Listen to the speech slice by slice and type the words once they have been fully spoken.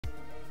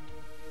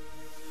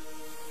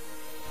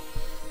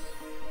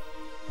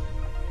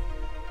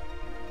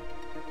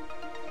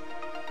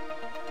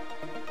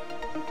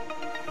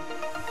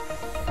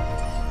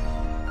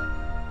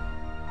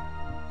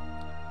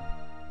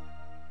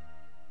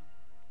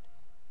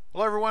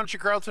Hello everyone, it's your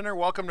Carlton here.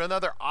 Welcome to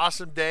another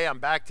awesome day. I'm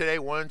back today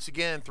once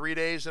again, 3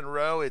 days in a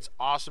row. It's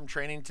awesome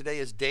training. Today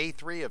is day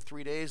 3 of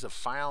 3 days of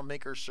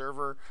FileMaker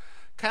Server.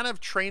 Kind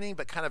of training,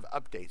 but kind of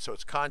update. So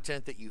it's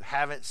content that you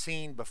haven't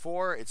seen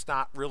before. It's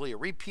not really a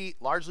repeat,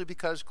 largely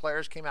because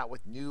Claire's came out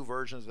with new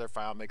versions of their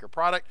FileMaker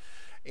product.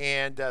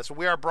 And so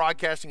we are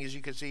broadcasting, as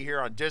you can see here,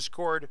 on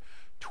Discord,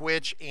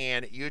 Twitch,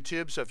 and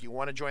YouTube. So if you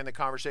want to join the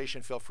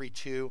conversation, feel free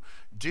to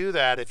do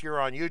that. If you're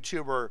on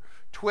YouTube or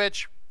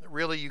Twitch,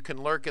 really you can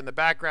lurk in the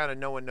background and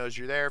no one knows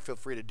you're there. Feel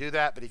free to do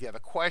that. But if you have a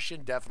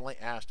question, definitely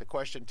ask the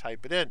question,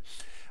 type it in.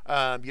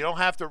 You don't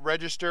have to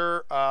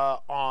register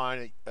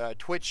on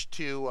Twitch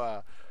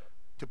to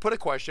put a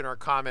question or a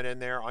comment in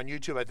there. On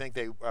YouTube, I think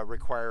they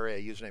require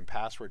a username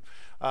password.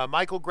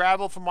 Michael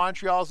Gravel from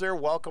Montreal is there.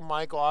 Welcome,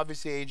 Michael.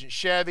 Obviously, Agent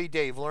Chevy,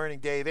 Dave Learning,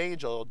 Dave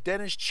Angel,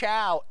 Dennis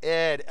Chow,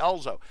 Ed,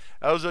 Elzo.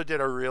 Elzo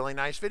did a really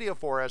nice video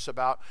for us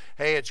about,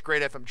 hey, it's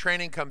great FM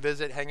training. Come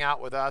visit, hang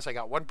out with us. I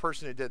got one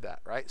person who did that,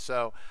 right?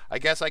 So I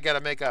guess I got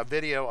to make a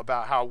video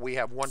about how we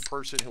have one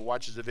person who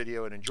watches the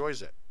video and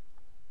enjoys it,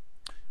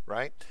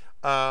 right?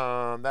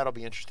 That'll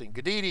be interesting.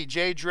 Gadidi,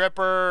 Jay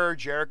Dripper,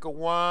 Jericho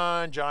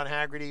One, John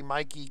Haggerty,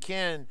 Mikey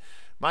Ken,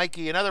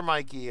 Mikey, another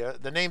Mikey.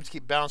 The names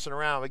keep bouncing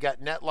around. We got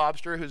Net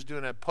Lobster, who's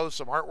doing a post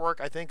some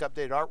artwork, I think,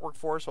 updated artwork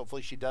for us.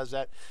 Hopefully she does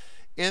that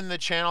in the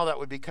channel. That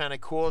would be kind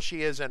of cool.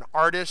 She is an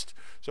artist,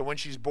 so when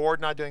she's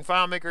bored not doing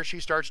FileMaker, she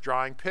starts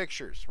drawing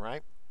pictures,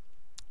 right?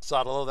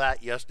 Saw a little of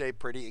that yesterday,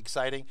 pretty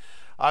exciting.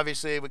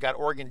 Obviously, we got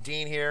Oregon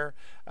Dean here.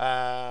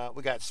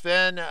 We got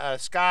Sven,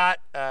 Scott,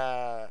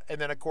 and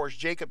then, of course,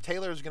 Jacob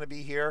Taylor is going to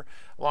be here,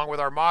 along with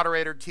our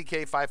moderator,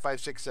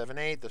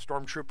 TK55678. The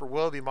Stormtrooper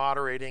will be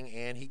moderating,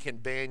 and he can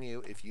ban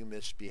you if you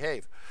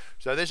misbehave.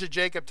 So this is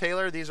Jacob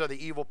Taylor. These are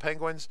the evil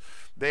penguins.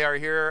 They are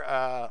here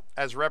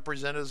as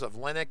representatives of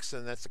Linux,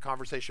 and that's the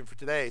conversation for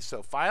today.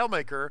 So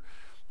FileMaker,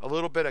 a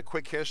little bit of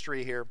quick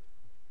history here.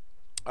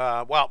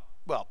 Well,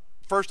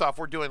 first off,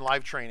 we're doing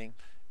live training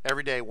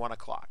every day, 1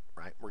 o'clock,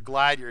 right? We're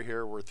glad you're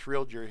here. We're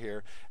thrilled you're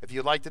here. If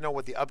you'd like to know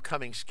what the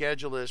upcoming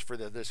schedule is for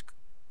this,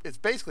 it's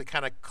basically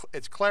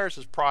it's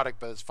Claris's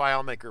product, but it's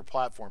FileMaker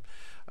platform.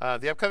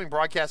 The upcoming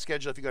broadcast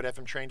schedule, if you go to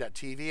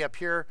fmtrain.tv up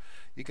here,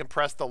 you can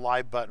press the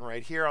live button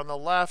right here on the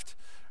left,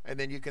 and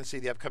then you can see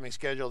the upcoming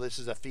schedule. This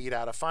is a feed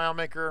out of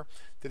FileMaker.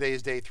 Today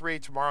is day 3.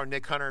 Tomorrow,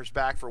 Nick Hunter is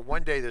back for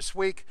 1 day this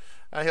week.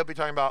 He'll be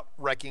talking about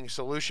wrecking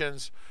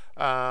solutions.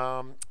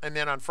 And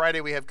then on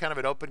Friday, we have kind of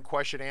an open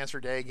question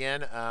answer day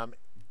again.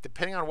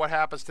 Depending on what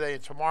happens today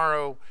and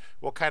tomorrow,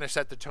 we'll kind of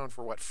set the tone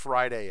for what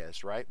Friday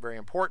is, right? Very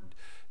important.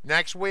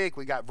 Next week,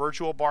 we got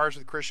virtual bars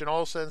with Christian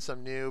Olsen,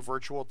 some new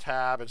virtual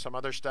tab and some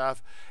other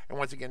stuff. And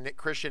once again,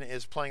 Christian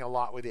is playing a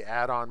lot with the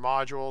add-on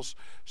modules,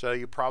 so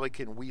you probably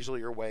can weasel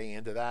your way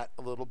into that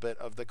a little bit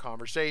of the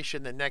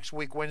conversation. Then next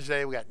week,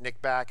 Wednesday, we got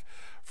Nick back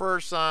for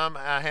some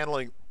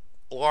handling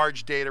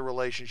large data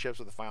relationships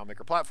with the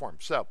FileMaker platform.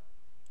 So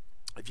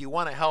if you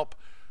want to help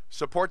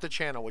support the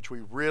channel, which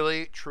we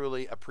really,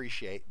 truly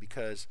appreciate,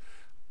 because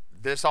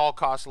this all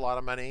costs a lot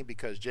of money,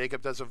 because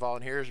Jacob doesn't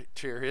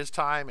volunteer his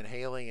time, and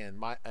Haley and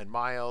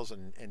Miles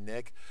and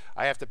Nick.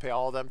 I have to pay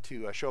all of them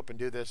to show up and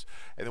do this.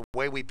 And the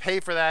way we pay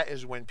for that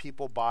is when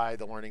people buy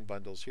the learning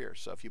bundles here.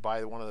 So if you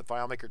buy one of the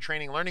FileMaker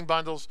training learning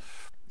bundles,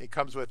 it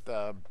comes with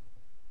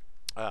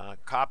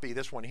copy.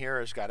 This one here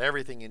has got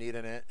everything you need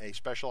in it, a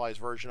specialized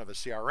version of a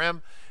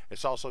CRM.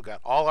 It's also got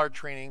all our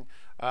training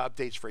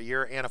updates for a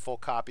year and a full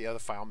copy of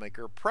the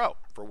FileMaker Pro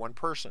for one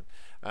person.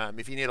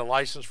 If you need a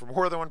license for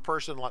more than one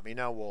person, let me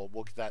know.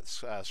 We'll get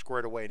that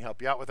squared away and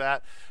help you out with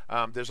that.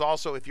 There's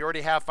also, if you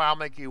already have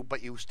FileMaker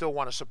but you still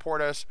want to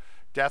support us,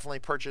 definitely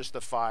purchase the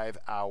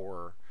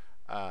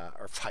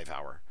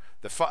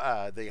the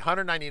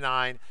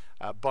 $199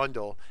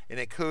 bundle, and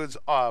it includes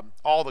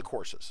all the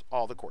courses,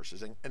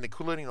 and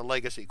including the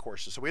legacy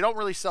courses. So we don't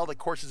really sell the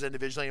courses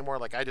individually anymore.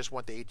 Like, I just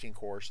want the 18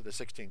 course or the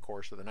 16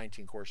 course or the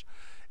 19 course.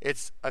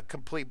 It's a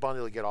complete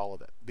bundle to get all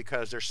of it,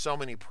 because there's so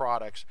many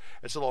products.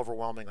 It's a little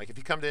overwhelming. Like, if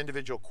you come to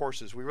individual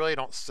courses, we really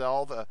don't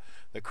sell the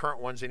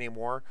current ones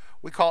anymore.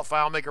 We call it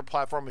FileMaker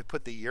Platform. We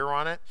put the year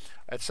on it.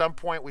 At some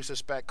point, we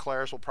suspect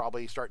Claris will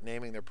probably start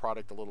naming their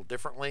product a little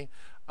differently.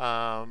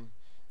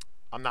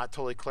 I'm not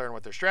totally clear on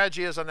what their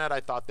strategy is on that.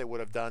 I thought they would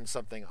have done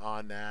something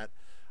on that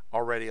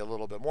already a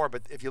little bit more.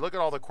 But if you look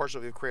at all the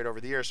courses we've created over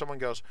the years, someone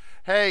goes,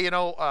 hey, you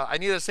know, I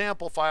need a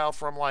sample file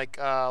from like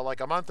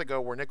a month ago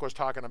where Nick was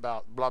talking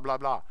about blah, blah,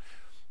 blah.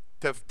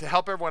 To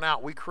help everyone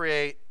out, we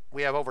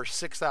have over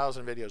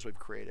 6,000 videos we've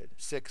created.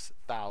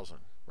 6,000,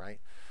 right?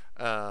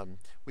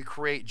 We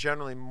create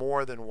generally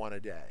more than one a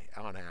day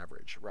on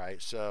average,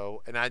 right?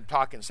 So, and I'm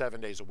talking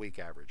 7 days a week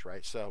average,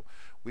 right? So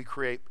we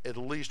create at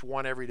least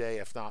one every day,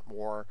 if not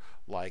more,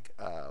 like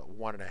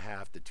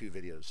 1.5 to 2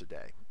 videos a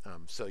day.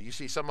 So you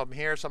see some of them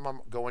here, some of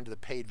them go into the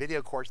paid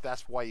video course.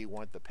 That's why you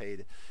want the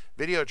paid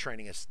video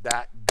training. It's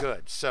that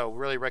good. So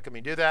really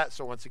recommend you do that.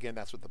 So once again,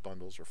 that's what the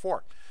bundles are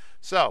for.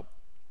 So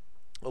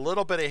a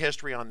little bit of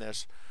history on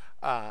this.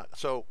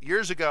 So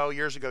years ago,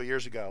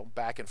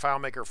 back in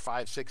FileMaker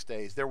 5-6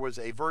 days, there was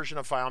a version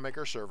of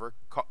FileMaker Server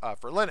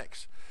for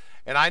Linux.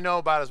 And I know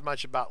about as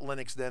much about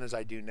Linux then as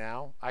I do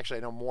now. Actually,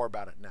 I know more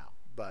about it now,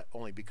 but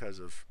only because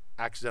of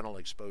accidental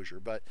exposure.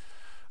 But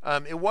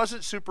it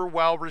wasn't super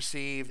well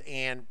received,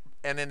 and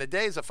in the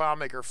days of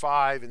FileMaker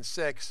 5 and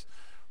 6,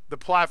 the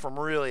platform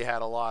really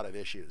had a lot of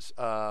issues.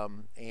 I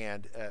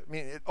mean,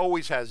 it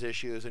always has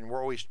issues, and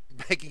we're always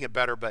making it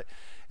better. But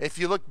if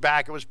you look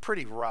back, it was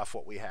pretty rough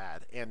what we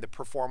had, and the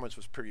performance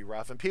was pretty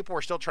rough, and people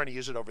were still trying to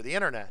use it over the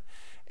internet,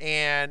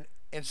 and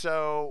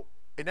so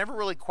it never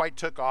really quite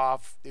took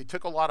off. It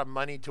took a lot of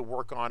money to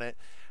work on it,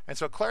 and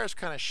so Claris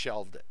kind of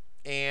shelved it,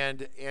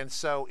 and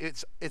so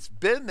it's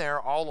been there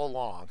all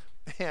along.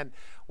 And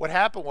what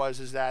happened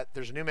is that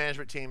there's a new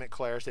management team at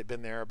Claris. They've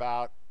been there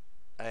about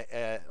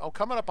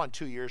coming up on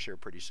 2 years here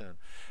pretty soon.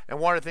 And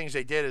one of the things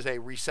they did is they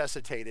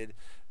resuscitated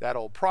that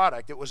old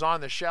product. It was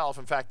on the shelf.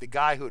 In fact, the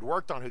guy who had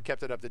worked on, who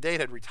kept it up to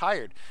date, had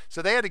retired.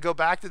 So they had to go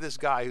back to this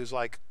guy who's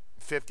like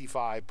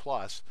 55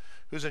 plus,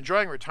 who's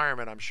enjoying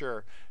retirement, I'm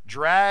sure,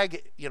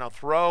 drag,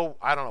 throw,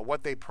 I don't know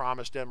what they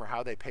promised him or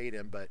how they paid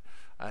him, but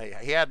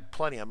he had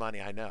plenty of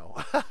money, I know,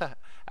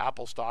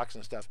 Apple stocks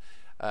and stuff.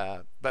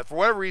 But for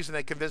whatever reason,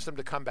 they convinced him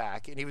to come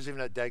back, and he was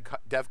even at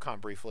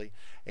DevCon briefly,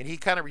 and he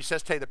kind of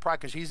resuscitated the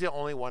product because he's the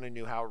only one who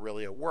knew how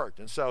it worked.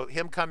 And so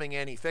him coming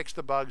in, he fixed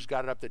the bugs,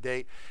 got it up to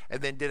date,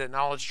 and then did a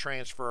knowledge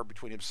transfer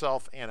between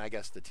himself and I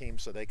guess the team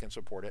so they can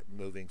support it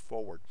moving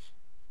forward.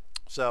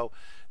 So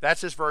that's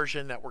this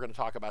version that we're going to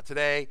talk about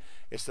today.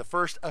 It's the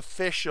first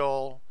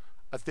official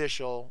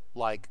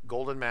like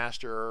Golden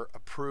Master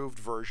approved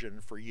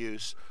version for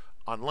use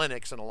on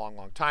Linux in a long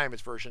time.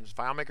 Its version is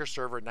FileMaker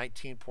Server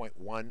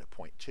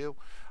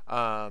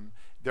 19.1.2.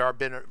 There have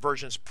been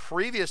versions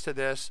previous to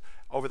this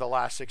over the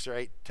last 6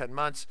 or 10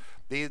 months.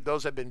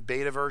 Those have been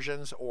beta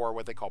versions or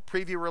what they call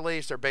preview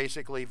release. They're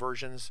basically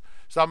versions.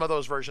 Some of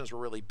those versions were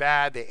really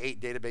bad. They ate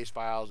database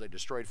files. They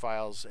destroyed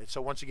files. And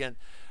so once again,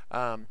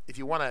 if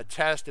you want to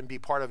test and be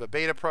part of a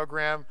beta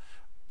program,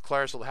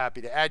 Claris will be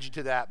happy to add you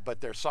to that,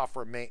 but their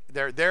software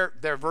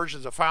their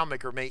versions of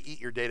FileMaker may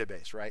eat your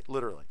database, right?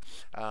 Literally.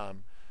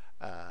 And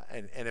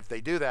if they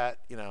do that,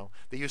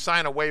 you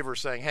sign a waiver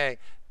saying, hey,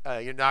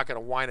 you're not going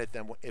to whine at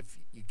them if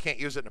you can't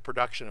use it in a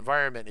production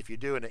environment. If you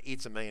do and it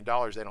eats $1 million,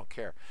 they don't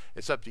care.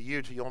 It's up to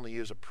you to only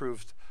use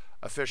approved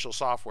official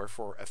software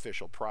for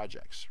official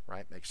projects,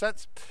 right? Makes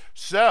sense?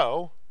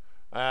 So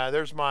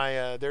there's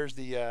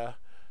the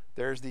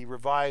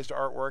revised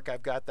artwork.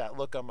 I've got that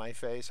look on my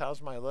face.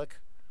 How's my look?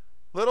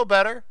 Little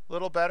better.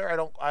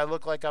 I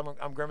look like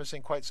I'm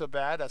grimacing quite so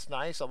bad. That's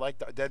nice. I like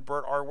the dead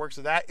bird artwork.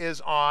 So that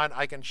is on.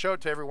 I can show it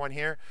to everyone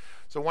here.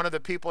 So one of the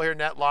people here,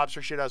 Net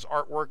Lobster, she does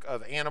artwork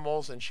of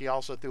animals, and she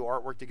also threw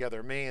artwork together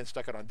of me and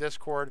stuck it on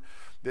Discord.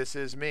 This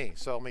is me.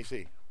 So let me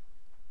see.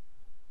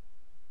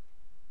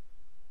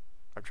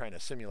 I'm trying to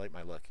simulate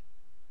my look.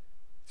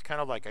 It's kind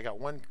of like I got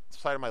one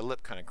side of my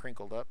lip kind of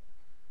crinkled up.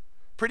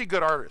 Pretty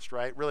good artist,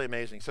 right? Really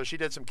amazing. So she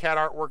did some cat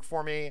artwork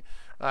for me.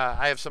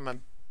 I have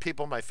some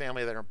people in my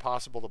family that are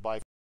impossible to buy,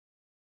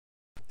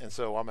 and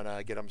so I'm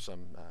gonna get them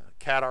some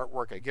cat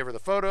artwork. I give her the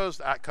photos,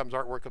 that comes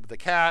artwork of the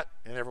cat,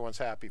 and everyone's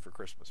happy for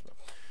Christmas.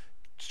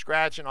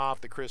 Scratching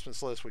off the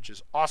Christmas list, which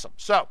is awesome.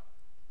 So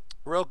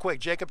real quick,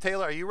 Jacob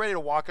Taylor, are you ready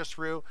to walk us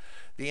through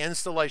the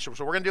installation?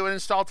 So we're gonna do an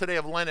install today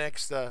of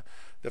Linux, the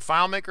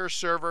FileMaker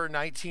Server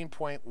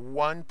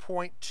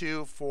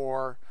 19.1.2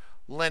 for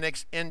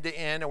Linux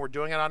end-to-end, and we're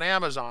doing it on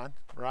Amazon,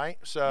 right?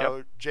 So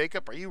yep.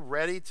 Jacob, are you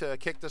ready to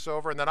kick this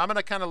over? And then I'm going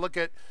to kind of look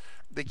at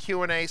the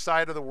Q&A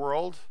side of the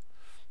world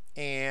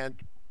and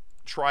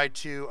try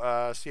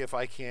to see if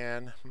I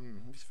can, let me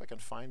see if I can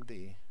find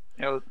the...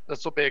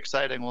 This will be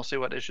exciting. We'll see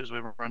what issues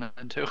we run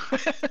into.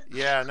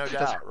 Yeah, no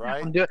doubt,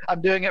 right?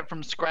 I'm doing it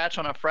from scratch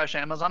on a fresh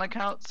Amazon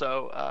account,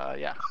 so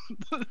yeah.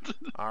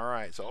 All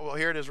right, so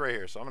here it is right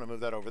here. So I'm going to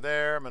move that over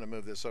there. I'm going to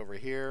move this over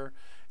here.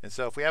 And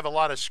so if we have a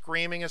lot of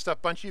screaming and stuff,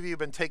 a bunch of you have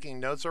been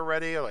taking notes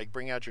already, like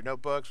bring out your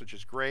notebooks, which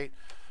is great.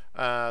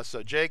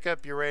 So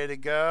Jacob, you're ready to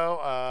go,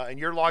 and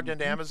you're logged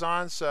into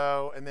Amazon.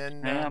 So and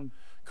then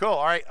cool.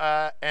 All right,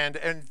 and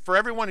for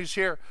everyone who's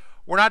here,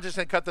 we're not just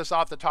going to cut this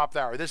off the top of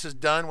the hour. This is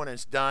done when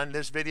it's done.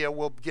 This video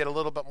will get a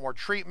little bit more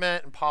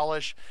treatment and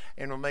polish,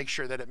 and we'll make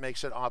sure that it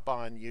makes it up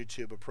on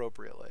YouTube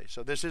appropriately.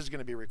 So this is going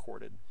to be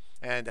recorded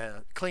and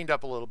cleaned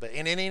up a little bit.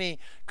 And any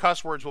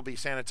cuss words will be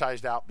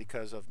sanitized out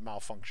because of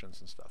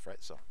malfunctions and stuff,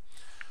 right? So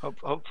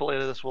hopefully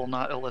this will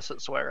not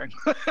elicit swearing.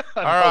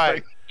 All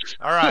right.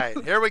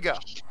 Here we go.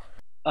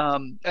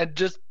 And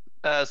just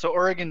so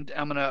Oregon,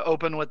 I'm going to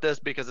open with this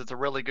because it's a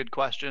really good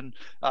question.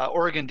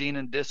 Oregon Dean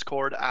in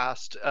Discord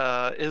asked,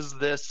 is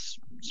this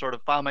sort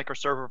of FileMaker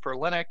Server for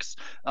Linux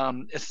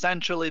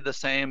essentially the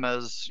same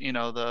as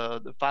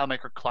the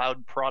FileMaker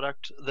Cloud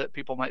product that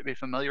people might be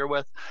familiar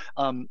with?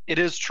 It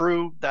is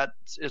true that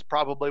is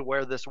probably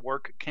where this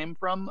work came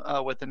from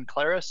within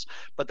Claris,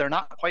 but they're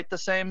not quite the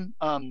same.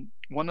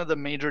 One of the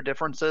major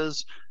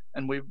differences,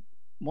 and we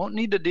won't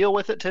need to deal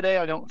with it today,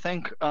 I don't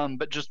think,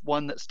 but just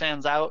one that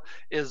stands out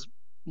is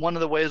one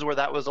of the ways where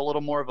that was a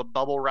little more of a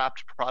bubble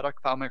wrapped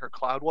product, FileMaker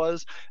Cloud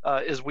was,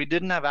 is we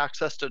didn't have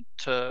access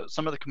to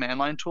some of the command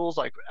line tools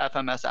like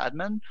FMS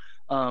admin.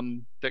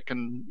 that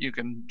you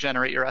can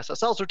generate your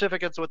SSL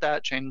certificates with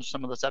that, change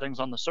some of the settings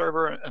on the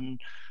server and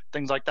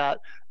things like that.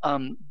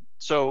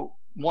 So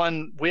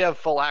one, we have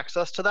full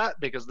access to that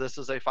because this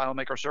is a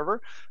FileMaker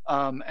server,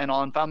 and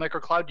on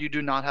FileMaker Cloud, you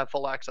do not have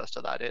full access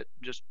to that. It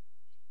just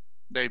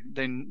they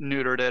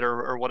neutered it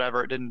or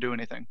whatever. It didn't do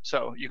anything.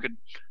 So you could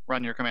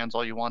run your commands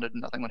all you wanted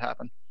and nothing would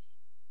happen.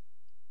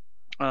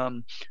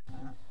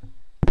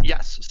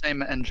 Yes,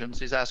 same engines.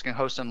 He's asking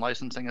host and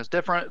licensing is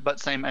different, but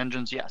same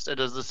engines. Yes, it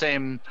is the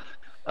same.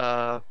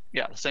 The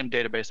same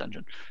database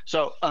engine.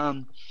 So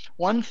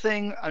one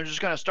thing, I'm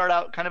just going to start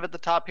out kind of at the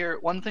top here.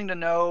 One thing to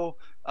know,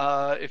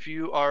 if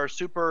you are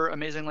super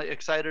amazingly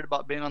excited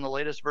about being on the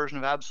latest version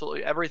of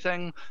absolutely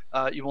everything,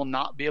 you will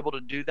not be able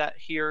to do that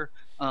here.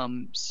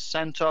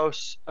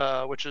 CentOS,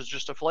 which is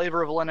just a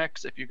flavor of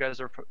Linux, if you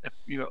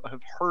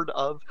have heard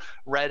of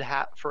Red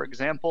Hat, for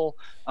example,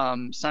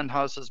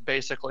 CentOS is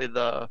basically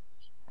the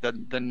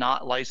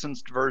not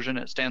licensed version.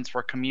 It stands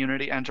for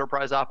Community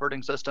Enterprise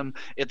Operating System.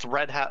 It's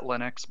Red Hat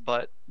Linux,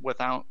 but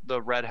without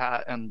the Red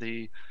Hat and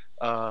the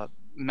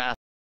math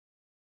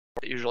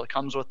that usually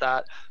comes with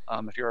that.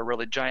 If you're a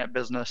really giant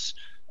business,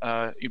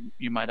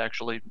 you might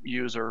actually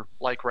use or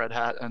like Red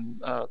Hat and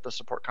the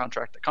support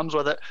contract that comes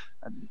with it.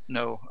 And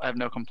no, I have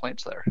no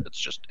complaints there. It's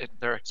just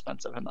they're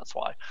expensive, and that's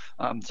why.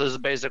 So this is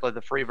basically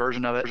the free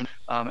version of it.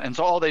 And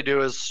so all they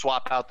do is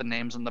swap out the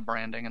names and the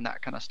branding and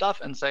that kind of stuff,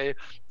 and say,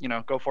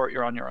 go for it.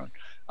 You're on your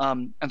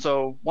own. And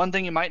so one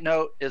thing you might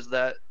note is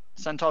that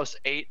CentOS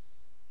 8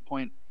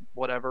 point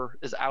whatever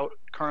is out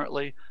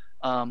currently,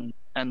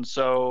 and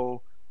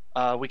so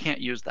we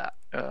can't use that.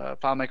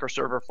 FileMaker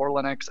Server for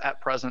Linux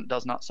at present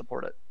does not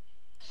support it.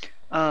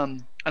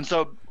 And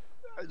so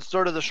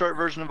sort of the short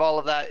version of all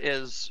of that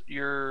is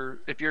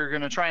if you're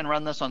going to try and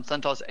run this on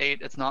CentOS 8,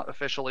 it's not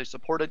officially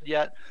supported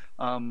yet.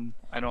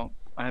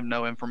 I have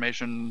no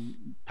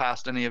information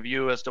past any of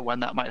you as to when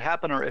that might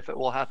happen or if it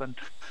will happen.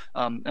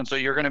 And so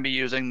you're going to be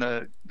using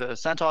the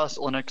CentOS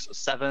Linux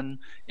 7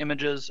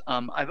 images.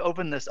 I've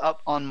opened this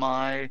up on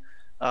my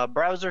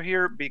browser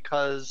here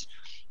because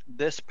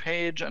this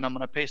page, and I'm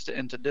going to paste it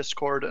into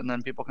Discord and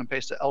then people can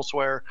paste it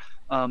elsewhere.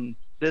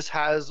 This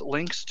has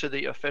links to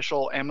the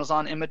official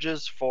Amazon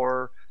images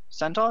for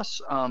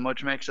CentOS,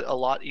 which makes it a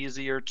lot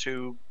easier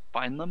to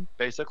find them,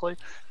 basically.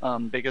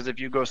 Because if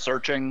you go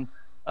searching,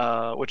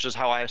 which is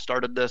how I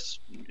started this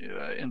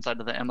inside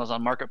of the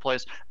Amazon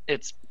marketplace,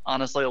 it's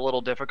honestly a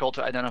little difficult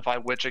to identify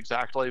which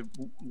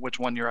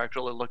one you're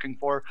actually looking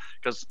for,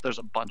 because there's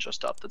a bunch of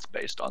stuff that's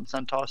based on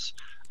CentOS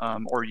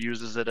or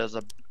uses it as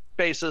a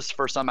basis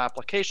for some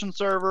application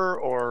server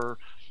or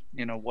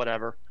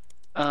whatever.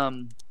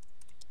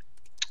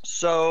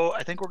 So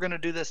I think we're going to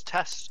do this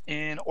test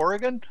in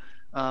Oregon.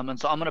 And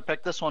so I'm going to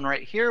pick this one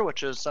right here,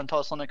 which is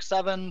CentOS Linux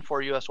 7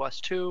 for US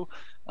West 2.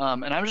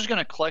 And I'm just going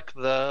to click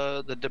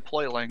the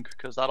deploy link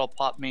because that'll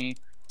pop me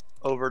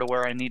over to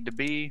where I need to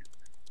be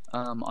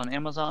on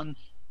Amazon.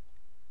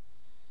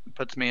 It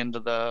puts me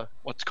into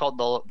what's called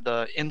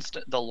the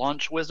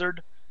launch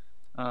wizard,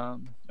 or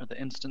the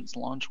instance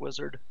launch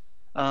wizard.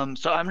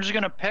 So I'm just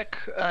going to pick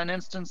an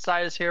instance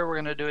size here. We're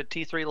going to do a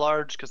T3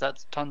 large because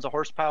that's tons of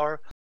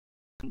horsepower.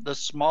 The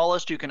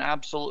smallest you can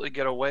absolutely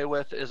get away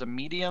with is a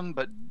medium,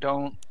 but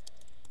don't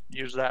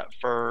use that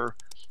for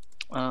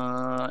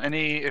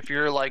if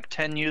you're like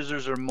 10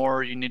 users or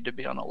more, you need to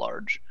be on a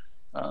large.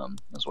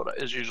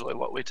 Is usually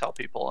what we tell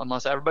people,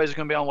 unless everybody's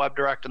going to be on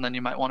WebDirect, and then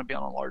you might want to be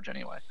on a large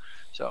anyway,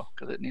 so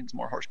because it needs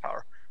more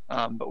horsepower.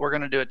 But we're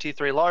going to do a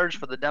T3 large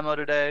for the demo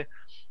today.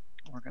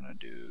 We're going to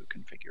do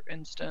configure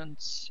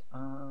instance.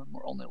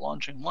 We're only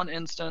launching one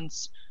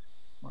instance.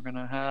 We're going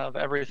to have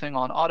everything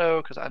on auto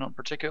because I don't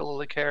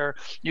particularly care.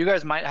 You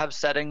guys might have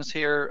settings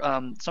here.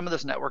 Some of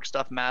this network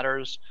stuff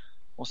matters.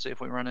 We'll see if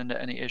we run into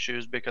any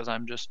issues because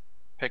I'm just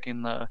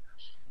picking the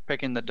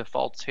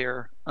defaults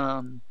here.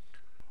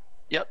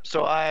 Yep.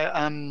 So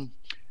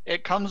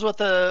it comes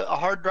with a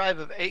hard drive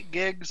of 8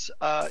 gigs.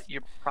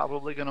 You're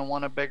probably going to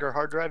want a bigger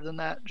hard drive than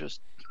that. Just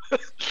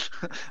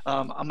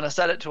I'm going to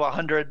set it to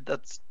 100.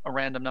 That's a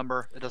random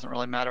number. It doesn't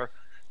really matter.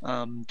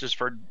 Just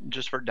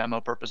for demo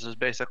purposes,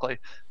 basically.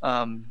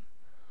 I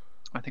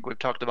think we've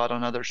talked about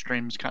on other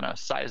streams kind of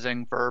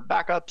sizing for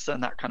backups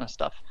and that kind of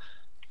stuff.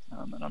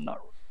 And I'm not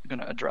going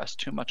to address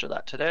too much of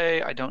that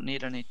today. I don't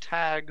need any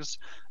tags.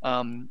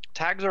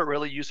 Tags are a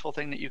really useful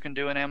thing that you can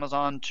do in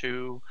Amazon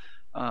to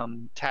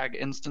tag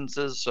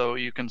instances, so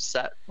you can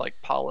set like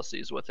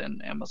policies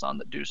within Amazon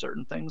that do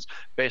certain things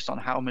based on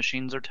how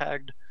machines are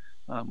tagged,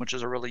 which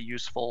is a really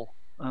useful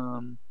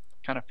kind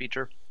of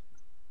feature.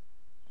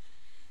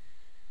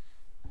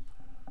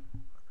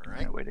 All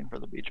right, waiting for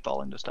the beach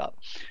balling to stop.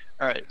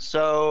 All right,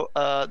 so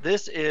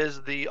this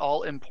is the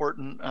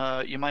all-important,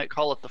 you might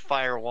call it the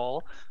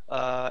firewall.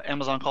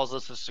 Amazon calls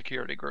this a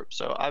security group.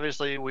 So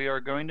obviously we are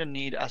going to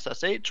need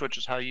SSH, which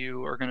is how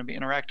you are going to be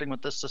interacting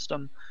with this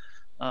system.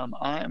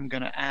 I am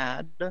going to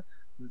add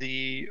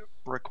the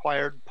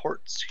required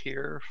ports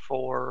here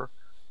for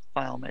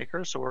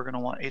FileMaker. So we're going to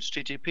want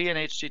HTTP and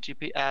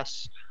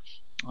HTTPS.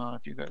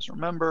 If you guys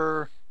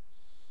remember,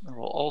 there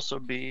will also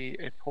be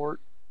a port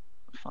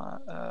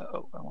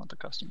oh, I want the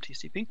custom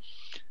TCP.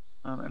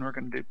 And we're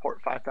going to do port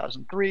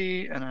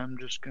 5003, and I'm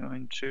just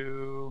going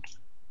to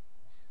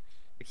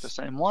pick the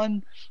same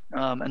one.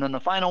 And then the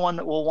final one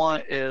that we'll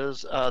want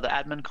is the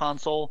admin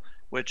console,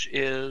 which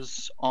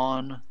is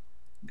on, I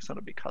guess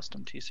that'll be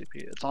custom TCP.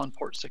 It's on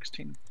port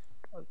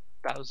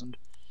 16,000.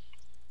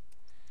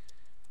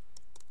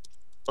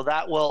 So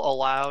that will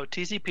allow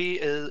TCP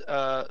is,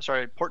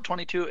 port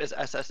 22 is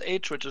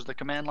SSH, which is the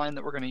command line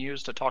that we're going to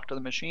use to talk to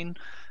the machine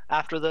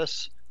after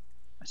this.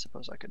 I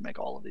suppose I could make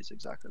all of these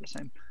exactly the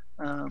same.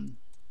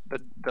 The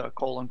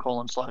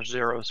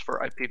 ::/0 is for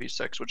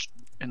IPv6, which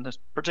in this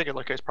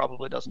particular case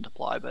probably doesn't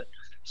apply, but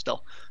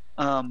still.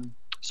 And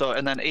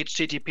then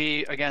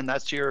HTTP, again,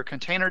 that's your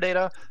container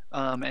data.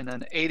 And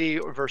then 80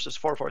 versus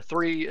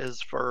 443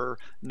 is for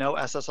no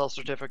SSL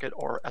certificate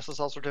or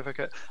SSL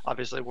certificate.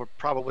 Obviously, we're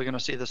probably going to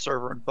see the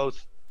server in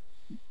both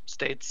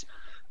states.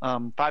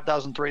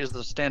 5003 is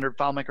the standard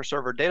FileMaker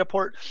Server data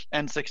port,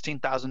 and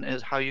 16,000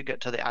 is how you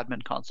get to the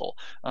admin console,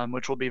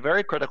 which will be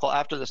very critical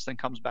after this thing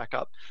comes back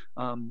up,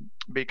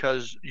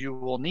 because you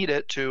will need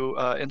it to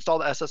install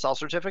the SSL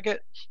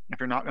certificate, if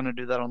you're not going to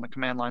do that on the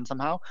command line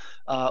somehow,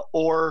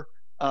 or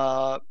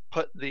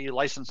put the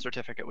license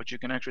certificate, which you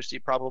can actually see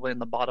probably in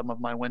the bottom of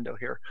my window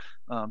here,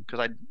 because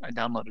I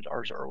downloaded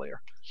ours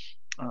earlier.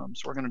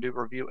 So we're going to do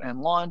review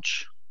and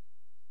launch.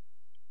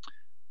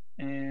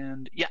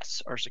 And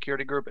yes, our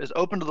security group is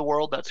open to the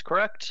world. That's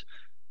correct.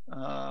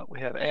 We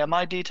have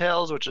AMI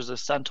details, which is a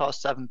CentOS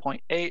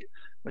 7.8,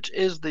 which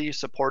is the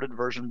supported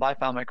version by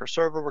FileMaker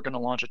Server. We're going to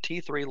launch a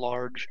T3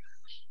 large.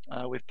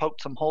 We've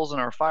poked some holes in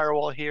our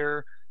firewall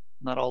here,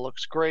 and that all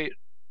looks great.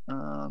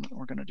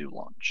 We're going to do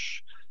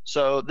launch.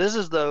 So this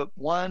is the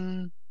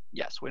one.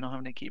 Yes, we don't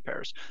have any key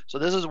pairs. So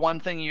this is one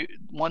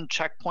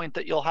checkpoint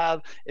that you'll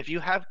have. If you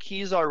have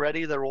keys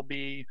already, there will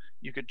be,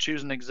 you could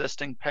choose an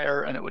existing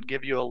pair and it would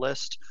give you a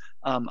list.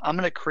 I'm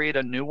going to create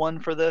a new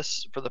one for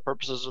this, for the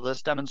purposes of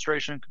this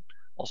demonstration,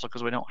 also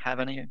because we don't have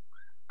any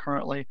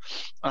currently.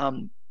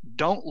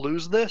 Don't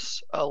lose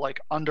this like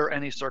under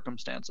any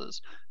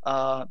circumstances.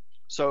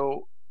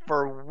 So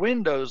for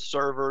Windows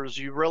servers,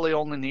 you really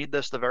only need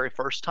this the very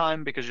first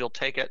time, because you'll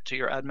take it to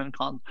your admin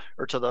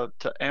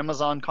to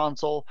Amazon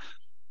console,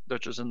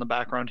 which is in the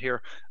background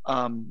here,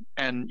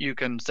 and you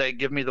can say,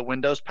 give me the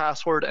Windows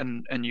password,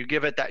 and you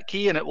give it that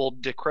key, and it will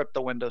decrypt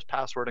the Windows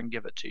password and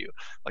give it to you,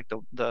 like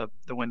the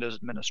Windows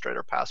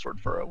administrator password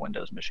for a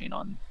Windows machine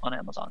on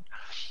Amazon.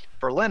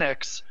 For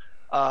Linux,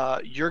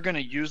 you're going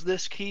to use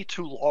this key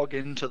to log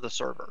into the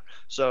server.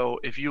 So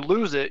if you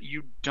lose it,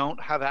 you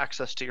don't have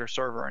access to your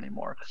server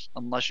anymore,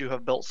 unless you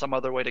have built some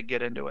other way to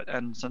get into it.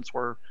 And since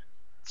we're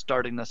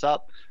starting this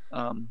up,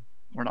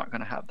 we're not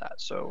going to have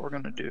that. So we're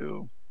going to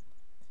do,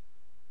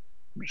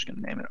 I'm just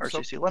going to name it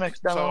RCC Linux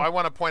demo. So I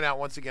want to point out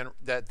once again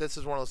that this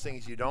is one of those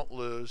things you don't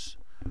lose.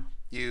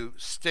 You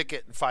stick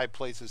it in 5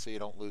 places so you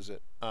don't lose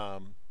it.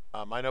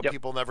 I know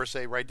people never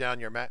say write down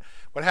your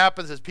What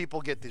happens is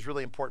people get these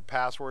really important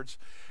passwords,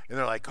 and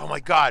they're like, oh my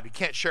God, you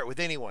can't share it with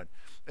anyone.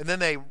 And then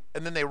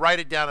they write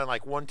it down in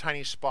like one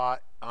tiny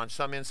spot on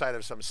some inside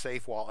of some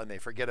safe wall, and they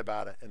forget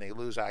about it, and they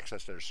lose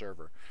access to their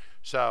server.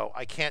 So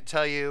I can't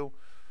tell you.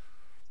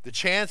 The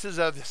chances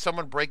of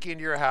someone breaking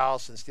into your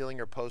house and stealing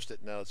your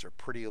Post-it notes are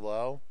pretty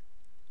low.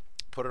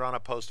 Put it on a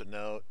Post-it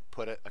note,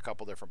 put it a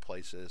couple different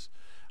places.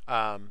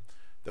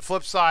 The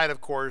flip side, of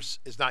course,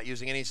 is not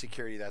using any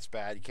security. That's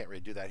bad. You can't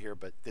really do that here,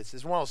 but this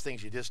is one of those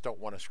things you just don't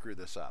want to screw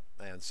this up.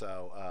 And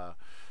so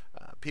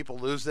people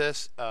lose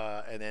this,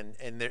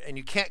 and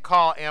you can't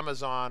call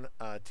Amazon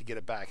to get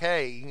it back.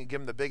 Hey, you can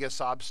give them the biggest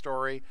sob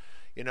story.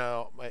 You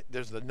know,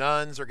 there's the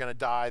nuns are going to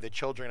die, the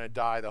children are going to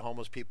die, the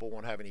homeless people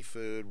won't have any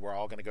food, we're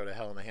all going to go to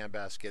hell in a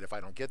handbasket if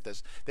I don't get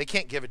this. They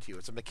can't give it to you.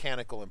 It's a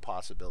mechanical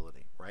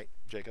impossibility, right,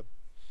 Jacob?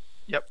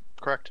 Yep,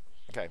 correct.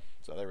 Okay,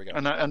 so there we go.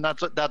 And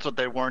that's what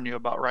they warn you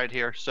about right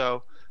here.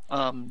 So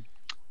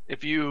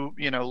if you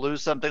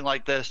lose something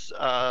like this,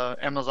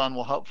 Amazon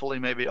will hopefully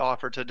maybe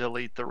offer to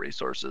delete the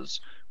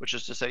resources, which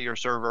is to say your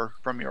server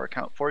from your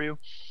account for you.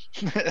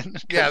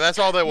 Yeah, that's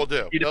all they will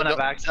do. You don't have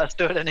access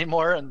to it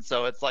anymore, and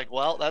so it's like,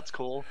 well, that's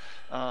cool.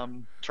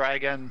 Try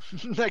again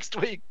next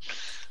week.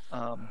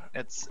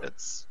 It's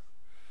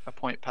a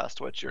point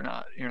past which you're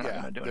not going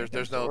to do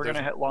anything. So we're going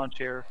to hit launch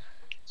here,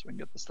 so we can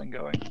get this thing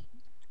going.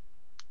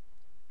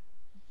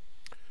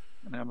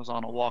 And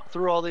Amazon will walk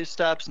through all these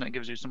steps, and it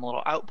gives you some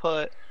little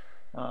output.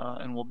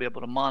 And we'll be able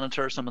to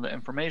monitor some of the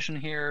information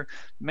here.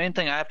 The main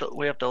thing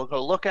we have to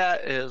go look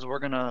at is we're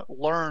going to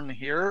learn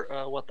here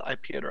what the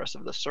IP address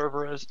of the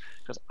server is,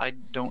 because I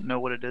don't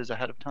know what it is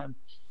ahead of time.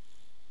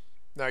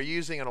 Now, are you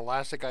using an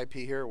elastic IP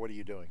here, or what are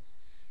you doing?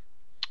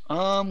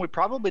 We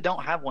probably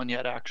don't have one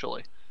yet,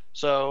 actually.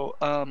 So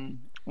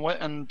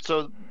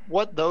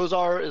what those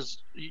are is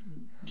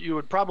you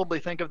would probably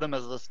think of them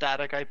as the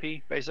static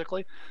IP,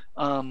 basically.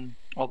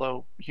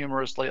 Although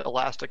humorously,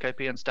 elastic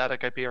IP and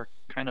static IP are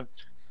kind of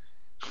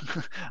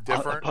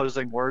Different?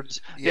 opposing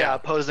words. Yeah.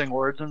 Opposing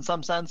words in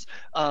some sense.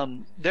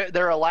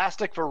 They're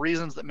elastic for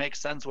reasons that make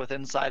sense with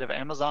inside of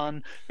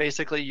Amazon.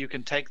 Basically, you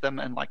can take them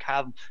and like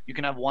you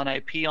can have one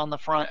IP on the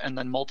front and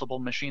then multiple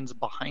machines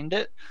behind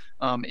it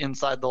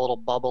inside the little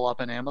bubble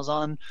up in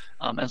Amazon.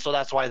 And so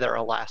that's why they're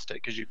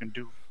elastic, because you can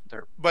do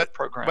they're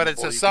programmable. But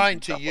it's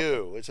assigned to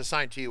you. It's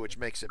assigned to you, which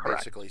makes it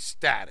Correct. basically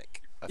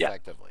static.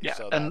 Effectively. Yeah.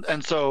 So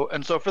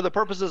and so for the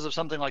purposes of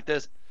something like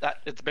this, that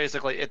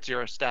it's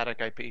your static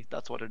IP.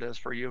 That's what it is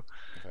for you.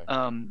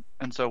 Okay.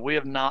 And so we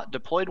have not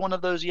deployed one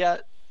of those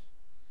yet.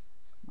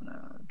 I'm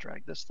gonna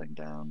drag this thing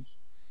down.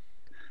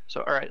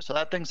 So all right, so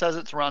that thing says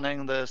it's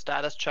running. The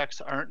status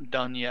checks aren't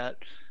done yet.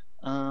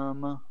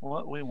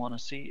 What we want to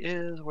see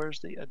is,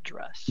 where's the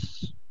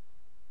address?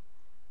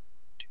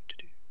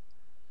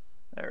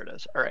 There it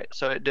is. All right,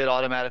 so it did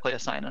automatically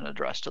assign an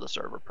address to the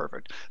server.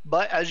 Perfect.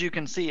 But as you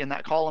can see in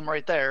that column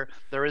right there,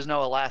 there is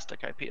no elastic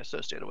IP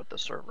associated with the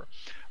server.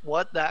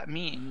 What that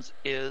means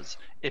is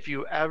if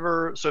you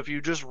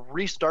just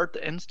restart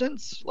the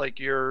instance,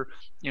 like your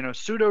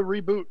sudo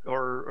reboot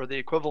or the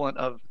equivalent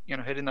of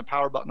hitting the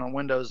power button on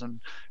Windows and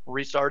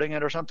restarting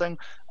it or something,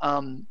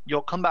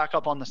 you'll come back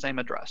up on the same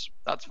address.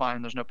 That's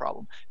fine. There's no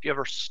problem. If you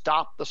ever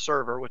stop the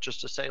server, which is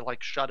to say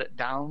like shut it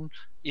down,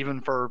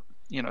 even for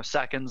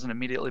seconds, and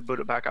immediately boot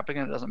it back up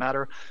again, it doesn't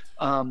matter,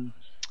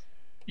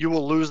 you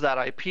will lose that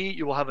IP.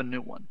 You will have a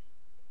new one.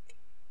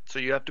 So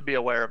you have to be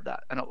aware of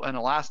that. And an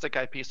elastic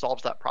IP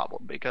solves that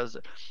problem, because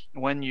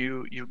when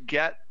you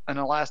get an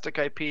elastic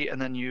IP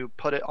and then you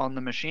put it on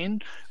the machine,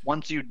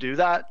 once you do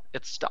that,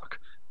 it's stuck.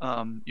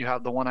 You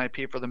have the one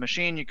IP for the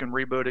machine. You can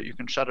reboot it. You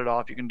can shut it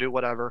off. You can do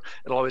whatever.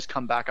 It'll always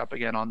come back up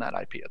again on that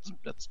IP.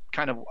 It's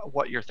kind of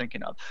what you're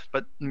thinking of.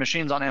 But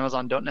machines on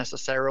Amazon don't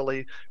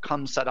necessarily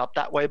come set up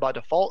that way by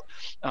default.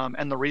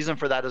 And the reason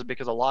for that is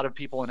because a lot of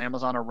people in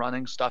Amazon are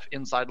running stuff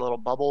inside little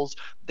bubbles.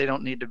 They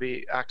don't need to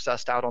be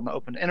accessed out on the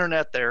open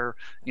internet. They're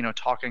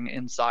talking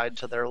inside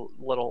to their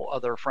little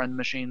other friend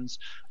machines.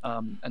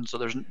 And so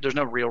there's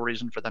no real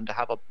reason for them to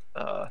have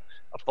a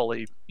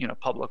fully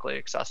publicly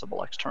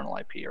accessible external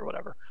IP or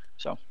whatever.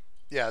 So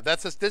yeah,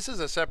 this is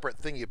a separate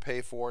thing you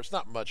pay for. It's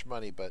not much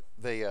money, but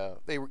they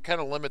kind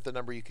of limit the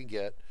number you can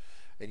get,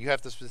 and you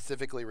have to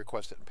specifically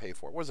request it and pay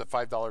for it. What is it,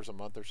 $5 a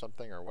month or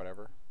something or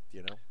whatever?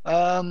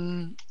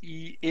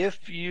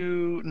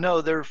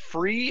 They're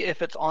free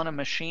if it's on a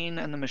machine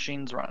and the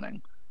machine's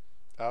running.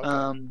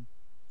 Okay.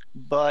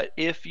 But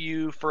if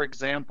you, for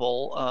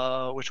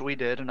example, which we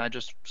did, and I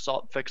just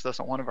fixed this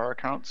on one of our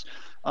accounts,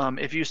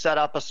 if you set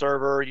up a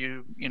server,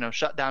 you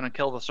shut down and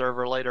kill the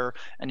server later,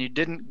 and you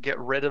didn't get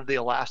rid of the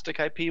elastic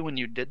IP when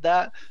you did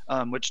that,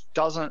 which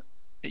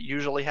it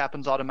usually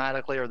happens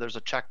automatically, or there's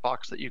a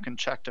checkbox that you can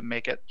check to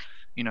make it,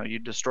 you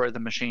destroy the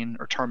machine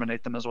or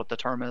terminate them is what the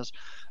term is,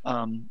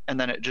 and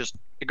then it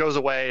goes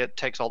away. It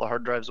takes all the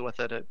hard drives with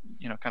it. It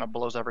kind of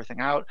blows everything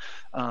out.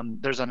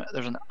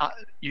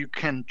 You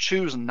can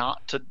choose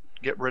not to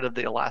get rid of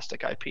the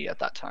elastic IP at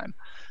that time.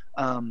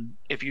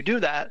 If you do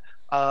that,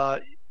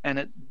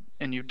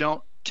 and you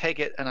don't take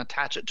it and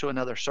attach it to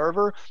another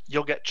server,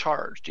 you'll get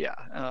charged.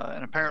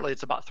 And apparently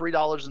it's about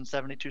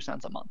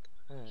 $3.72 a month.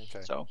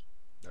 Okay. So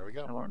there we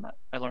go.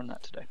 I learned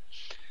that today.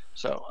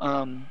 So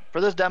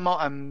for this demo,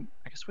 I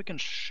guess we can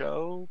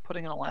show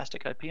putting an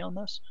elastic IP on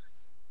this.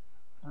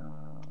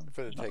 If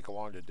it didn't take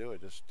long to do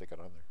it, just stick it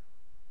on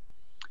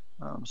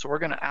there. So we're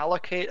going to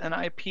allocate an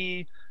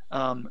IP.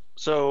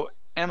 So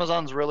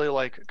Amazon's really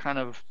like kind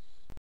of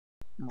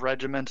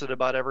regimented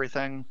about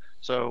everything.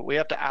 So we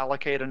have to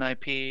allocate an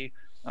IP.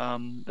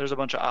 There's a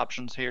bunch of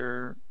options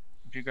here.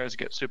 If you guys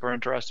get super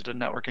interested in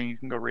networking, you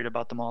can go read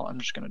about them all. I'm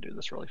just going to do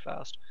this really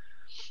fast.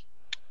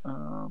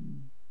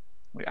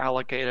 We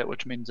allocate it,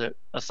 which means it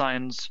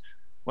assigns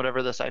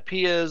whatever this IP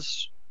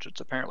is, which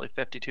it's apparently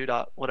 52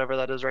 dot whatever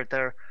that is right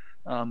there,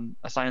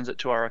 assigns it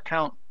to our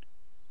account.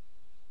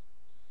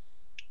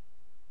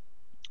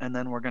 And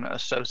then we're going to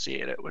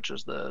associate it, which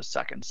is the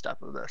second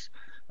step of this.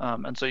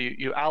 And so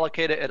you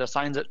allocate it, it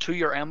assigns it to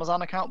your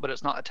Amazon account, but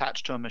it's not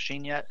attached to a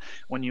machine yet.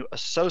 When you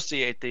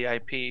associate the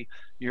IP,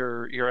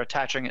 you're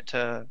attaching it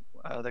to,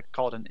 they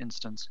call it an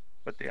instance,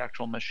 but the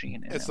actual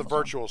machine. It's the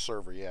virtual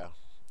server, yeah.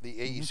 The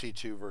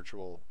AEC2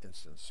 virtual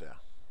instance, yeah.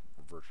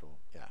 Virtual,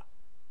 yeah.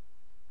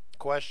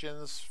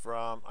 Questions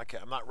from, okay,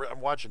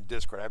 I'm watching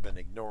Discord. I've been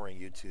ignoring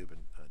YouTube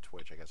and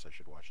Twitch. I guess I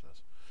should watch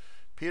this.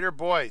 Peter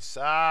Boyce.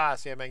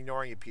 See, I'm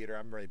ignoring you, Peter.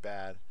 I'm really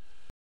bad.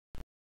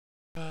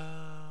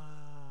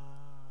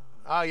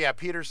 Oh, yeah,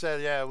 Peter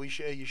said, yeah,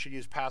 you should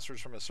use passwords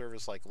from a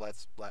service like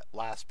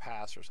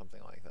LastPass or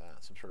something like that.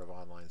 Some sort of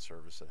online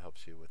service that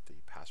helps you with the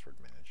password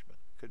management.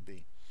 Could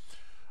be.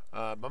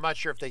 I'm not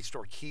sure if they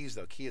store keys,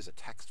 though. Key is a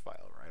text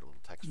file, right? A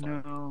little text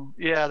file. No.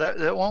 Yeah,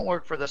 that won't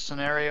work for this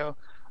scenario.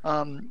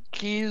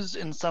 Keys,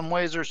 in some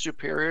ways, are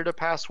superior to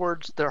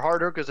passwords. They're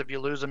harder because if you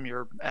lose them,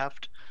 you're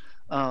effed.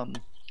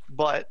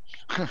 But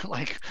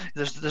like,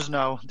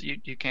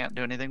 you can't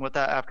do anything with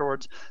that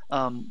afterwards.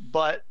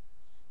 But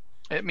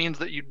it means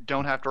that you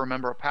don't have to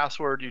remember a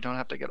password. You don't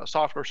have to get a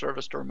software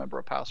service to remember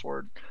a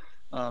password.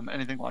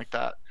 anything like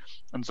that.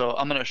 And so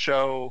I'm going to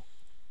show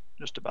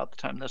just about the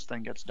time this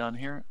thing gets done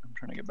here. I'm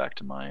trying to get back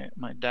to my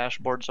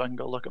dashboard so I can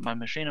go look at my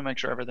machine and make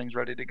sure everything's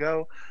ready to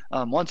go.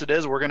 Once it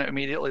is, we're going to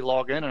immediately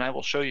log in, and I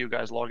will show you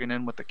guys logging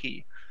in with the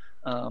key.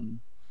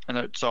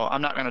 So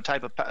I'm not going to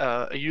type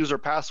a user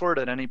password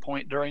at any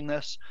point during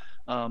this.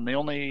 The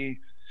only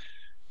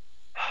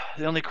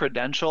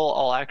credential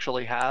I'll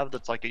actually have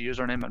that's like a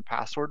username and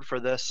password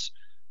for this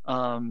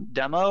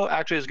demo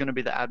actually is going to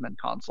be the admin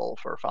console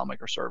for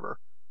FileMaker Server.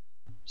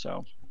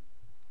 So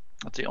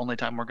that's the only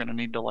time we're going to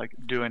need to like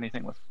do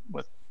anything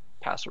with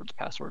passwords.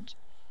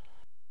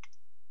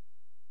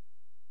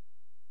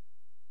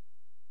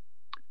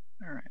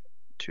 All right,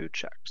 2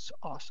 checks,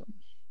 awesome.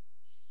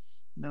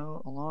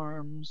 No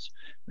alarms.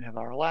 We have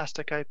our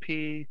elastic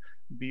IP,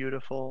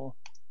 beautiful.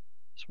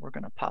 So we're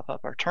going to pop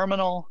up our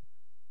terminal.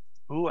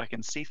 Ooh, I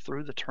can see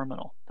through the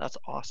terminal. That's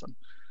awesome.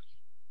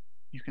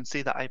 You can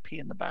see the IP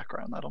in the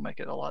background. That'll make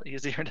it a lot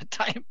easier to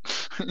type.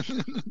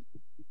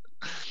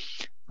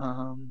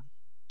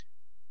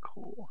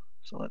 Cool.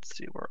 So let's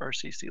see, we're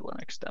RCC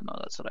Linux demo.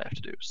 That's what I have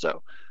to do.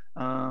 So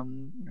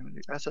I'm going to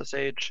do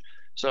SSH.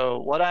 So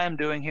what I am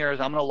doing here is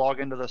I'm going to log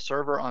into the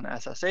server on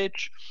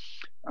SSH.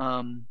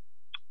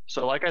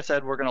 So like I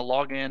said, we're going to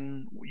log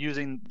in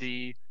using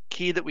the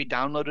key that we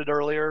downloaded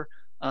earlier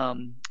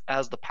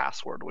as the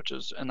password, which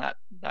is, and that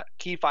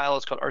key file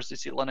is called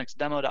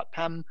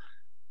rcclinuxdemo.pem.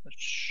 That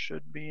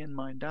should be in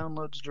my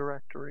downloads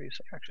directory.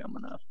 So actually I'm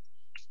going to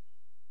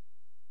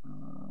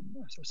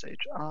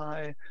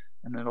SSHI,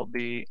 and it'll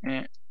be,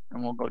 and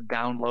we'll go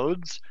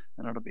downloads,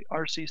 and it'll be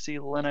RCC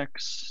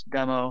Linux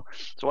demo.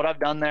 So what I've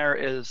done there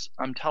is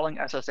I'm telling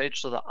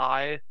SSH, so the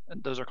I,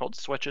 and those are called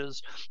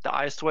switches. The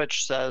I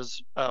switch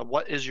says,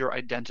 what is your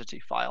identity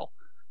file?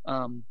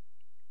 And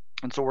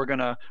so we're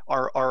gonna,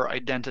 our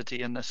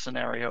identity in this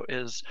scenario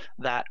is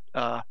that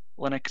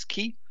Linux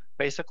key,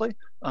 basically.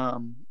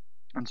 And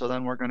so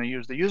then we're gonna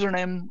use the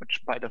username, which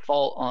by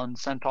default on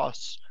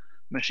CentOS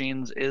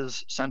machines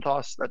is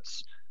CentOS.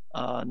 That's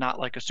not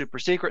like a super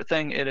secret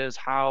thing. It is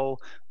how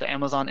the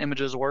Amazon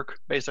images work,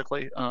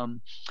 basically.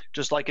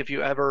 Just like if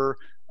you ever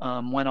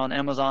went on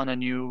Amazon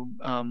and you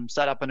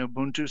set up an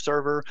Ubuntu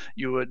server,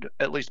 you would,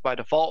 at least by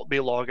default, be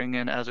logging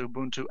in as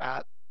Ubuntu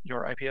at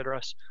your IP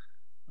address.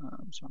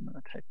 So I'm going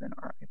to type in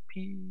our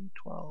IP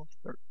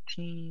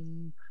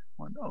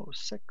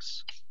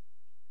 12.13.106.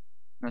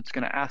 And it's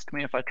going to ask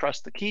me if I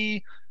trust the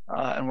key,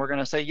 and we're going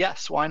to say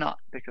yes, why not?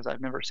 Because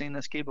I've never seen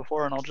this key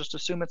before, and I'll just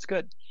assume it's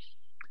good.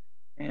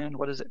 And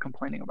what is it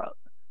complaining about?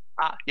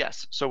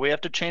 Yes, so we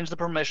have to change the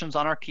permissions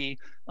on our key.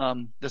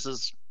 This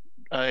is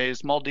a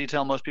small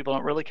detail most people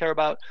don't really care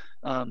about,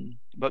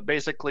 but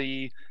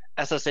basically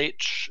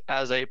SSH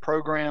as a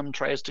program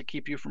tries to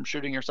keep you from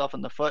shooting yourself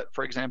in the foot.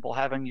 For example,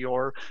 having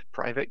your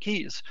private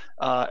keys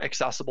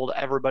accessible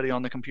to everybody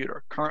on the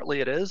computer.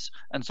 Currently it is,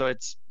 and so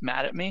it's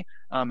mad at me.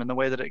 And the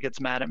way that it gets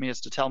mad at me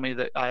is to tell me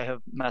that I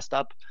have messed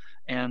up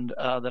and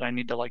that I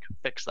need to like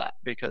fix that,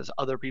 because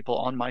other people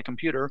on my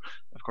computer,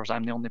 of course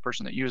I'm the only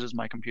person that uses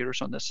my computer,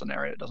 so in this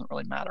scenario it doesn't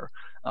really matter,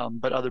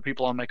 but other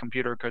people on my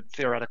computer could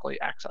theoretically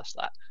access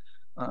that.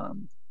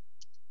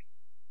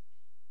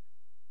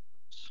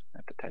 I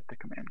have to type the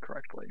command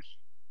correctly.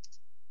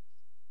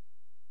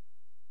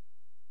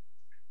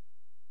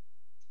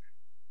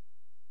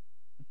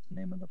 What's the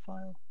name of the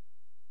file?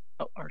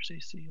 Oh,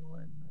 RCC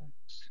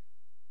Linux.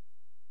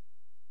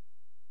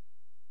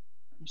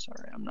 I'm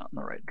sorry, I'm not in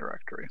the right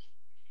directory.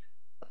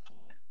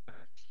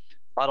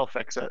 That'll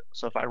fix it.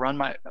 So if I run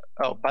my,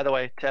 oh, by the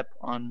way, tip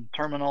on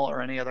terminal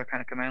or any other kind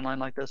of command line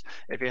like this,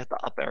 if you hit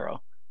the up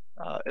arrow,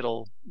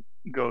 it'll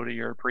go to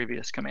your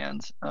previous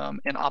commands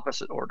in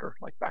opposite order,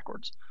 like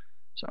backwards.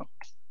 So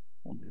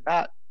we'll do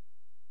that.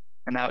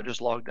 And now it just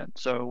logged in.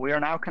 So we are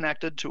now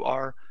connected to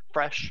our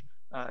fresh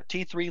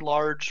T3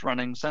 large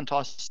running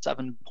CentOS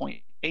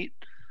 7.8.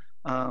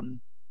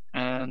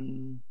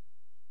 And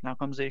now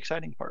comes the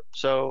exciting part.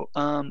 So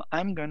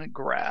I'm going to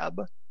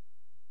grab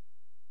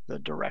the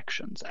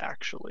directions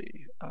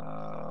actually.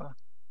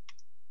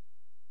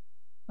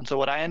 And so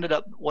what I ended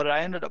up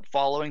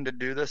following to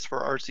do this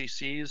for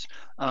RCCs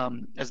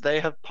is they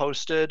have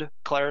posted,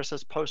 Claris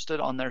has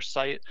posted on their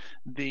site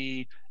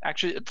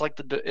actually it's like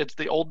it's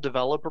the old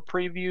developer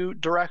preview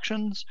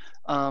directions,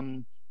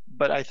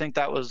 but I think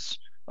that was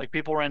like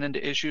people ran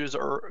into issues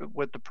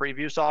with the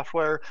preview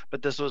software,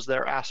 but this was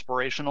their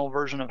aspirational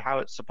version of how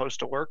it's supposed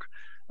to work,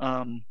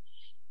 and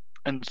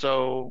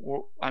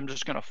so I'm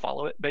just going to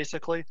follow it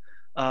basically.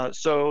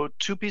 So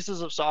 2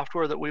 pieces of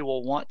software that we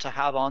will want to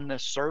have on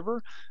this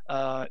server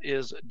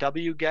is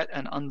wget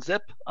and unzip.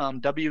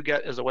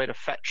 Wget is a way to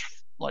fetch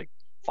like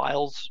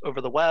files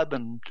over the web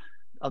and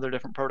other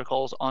different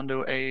protocols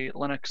onto a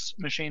Linux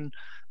machine.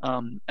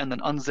 And then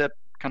unzip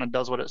kind of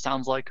does what it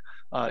sounds like.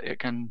 It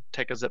can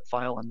take a zip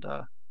file and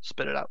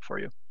spit it out for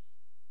you.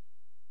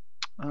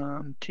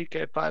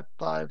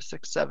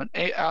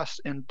 TK55678 asks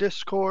in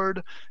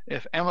Discord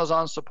if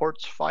Amazon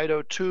supports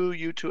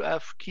FIDO2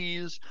 U2F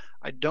keys.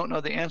 I don't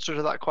know the answer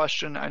to that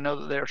question. I know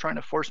that they are trying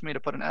to force me to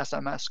put an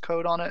SMS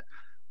code on it.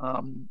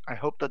 I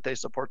hope that they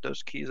support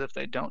those keys if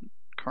they don't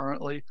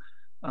currently.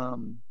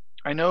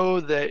 I know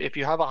that if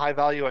you have a high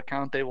value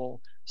account, they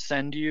will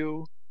send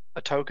you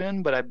a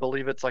token, but I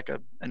believe it's like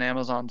an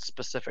Amazon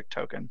specific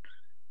token.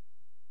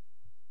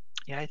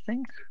 Yeah, I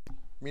think. You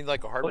mean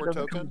like a hardware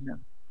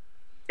token?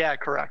 Yeah,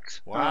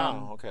 correct.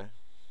 Wow. Okay.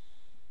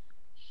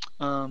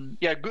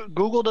 Yeah,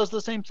 Google does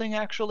the same thing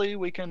actually.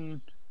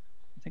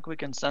 I think we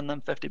can send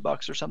them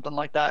 $50 or something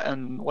like that,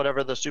 and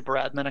whatever the super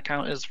admin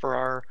account is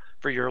for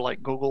your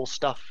like Google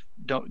stuff,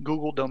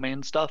 Google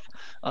domain stuff,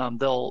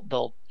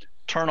 they'll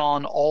turn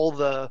on all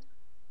the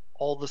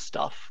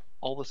stuff,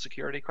 all the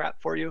security crap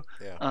for you,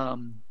 Yeah.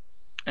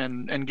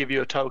 and give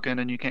you a token,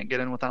 and you can't get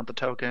in without the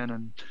token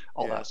and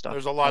all that stuff.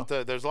 There's a lot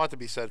to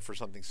be said for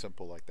something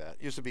simple like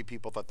that. Used to be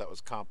people thought that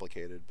was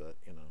complicated, but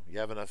you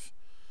have enough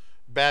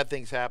bad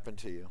things happen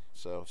to you.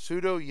 So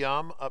sudo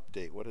yum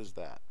update, what is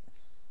that?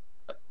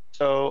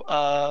 So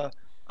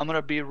I'm going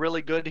to be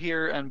really good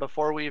here, and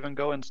before we even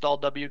go install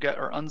wget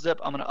or unzip,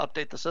 I'm going to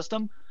update the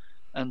system.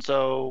 And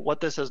so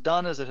what this has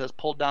done is it has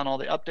pulled down all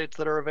the updates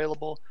that are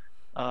available,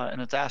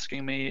 and it's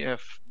asking me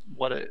if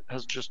what it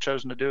has just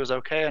chosen to do is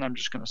okay, and I'm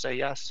just going to say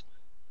yes.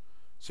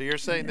 So you're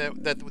saying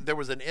that there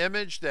was an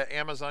image that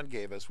Amazon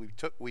gave us.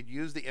 We'd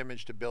used the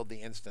image to build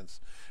the instance,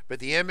 but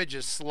the image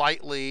is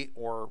slightly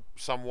or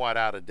somewhat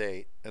out of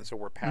date, and so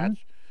we're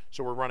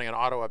So we're running an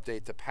auto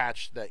update to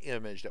patch the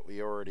image that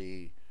we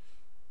already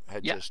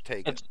had just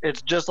taken.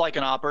 It's just like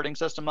an operating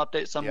system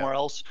update somewhere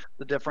else.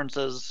 The difference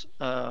is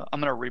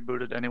I'm going to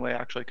reboot it anyway,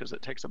 actually, because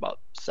it takes about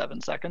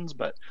 7 seconds.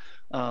 But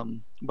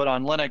on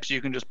Linux,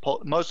 you can just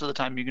pull, most of the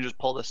time you can just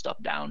pull this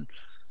stuff down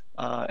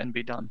and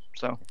be done.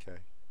 So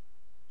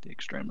the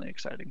extremely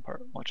exciting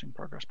part, watching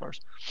progress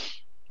bars.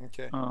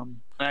 Okay.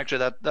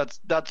 Actually,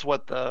 that's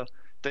what the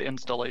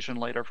installation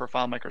later for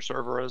FileMaker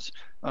Server is.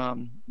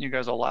 You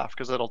guys will laugh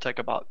because it'll take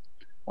about,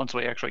 once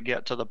we actually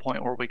get to the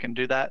point where we can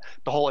do that,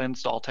 the whole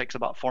install takes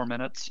about 4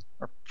 minutes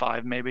or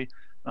 5 maybe.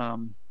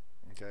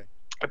 Okay.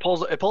 It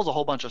pulls a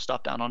whole bunch of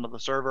stuff down onto the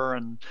server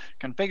and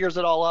configures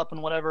it all up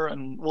and whatever,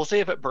 and we'll see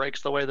if it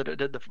breaks the way that it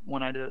did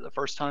when I did it the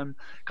first time.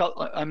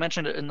 I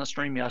mentioned it in the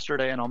stream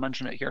yesterday, and I'll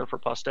mention it here for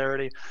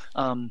posterity.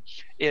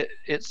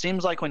 It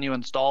seems like when you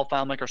install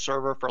FileMaker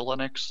Server for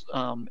Linux,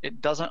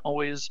 it doesn't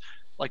always,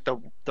 like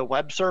the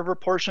web server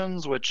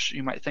portions, which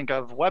you might think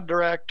of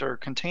WebDirect or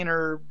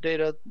container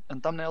data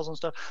and thumbnails and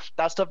stuff,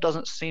 that stuff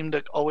doesn't seem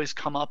to always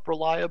come up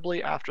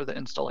reliably after the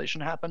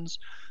installation happens.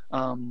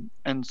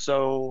 And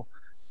so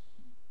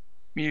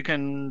you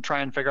can try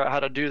and figure out how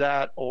to do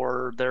that,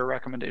 or their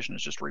recommendation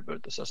is just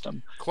reboot the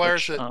system.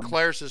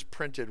 Claire's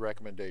printed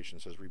recommendation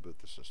says reboot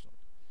the system.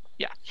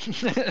 Yeah.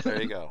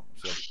 There you go.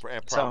 There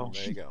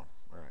you go.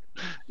 All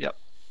right. Yep.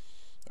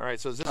 All right,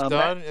 so is this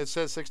done? It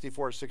says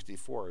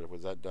 6464.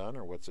 Was that done,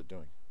 or what's it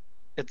doing?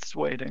 It's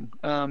waiting.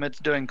 It's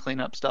doing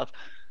cleanup stuff.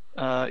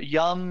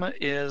 Yum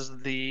is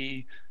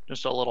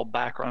just a little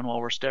background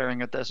while we're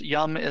staring at this.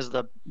 Yum is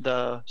so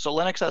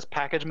Linux has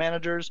package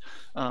managers.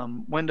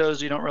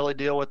 Windows, you don't really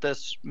deal with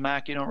this.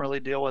 Mac, you don't really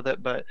deal with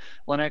it, but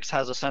Linux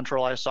has a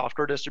centralized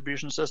software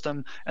distribution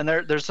system, and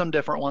there's some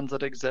different ones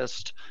that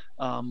exist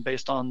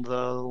based on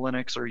the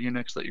Linux or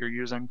Unix that you're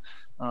using.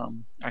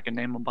 I can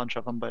name a bunch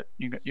of them, but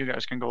you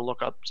guys can go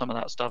look up some of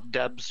that stuff.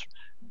 Debs,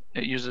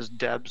 it uses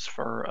Debs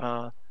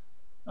for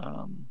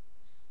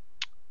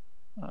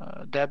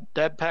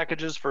deb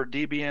packages for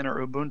Debian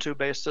or Ubuntu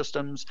based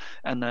systems,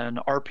 and then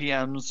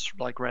RPMs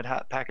like Red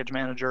Hat Package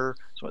Manager,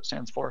 that's what it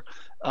stands for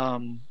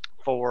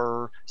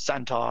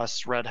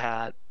CentOS, Red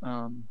Hat,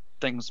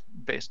 things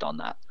based on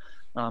that.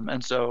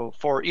 And so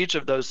for each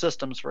of those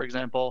systems, for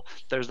example,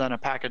 there's then a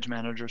package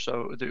manager.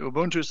 So the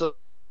Ubuntu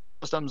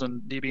systems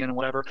and Debian and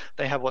whatever,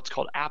 they have what's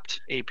called apt,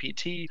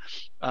 APT,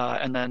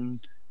 and then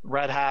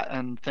Red Hat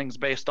and things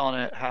based on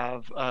it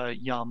have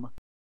Yum.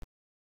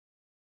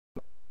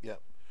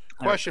 Yep.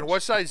 Question,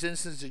 what size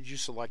instance did you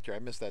select here? I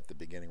missed that at the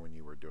beginning when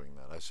you were doing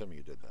that. I assume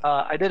you did that.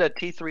 I did a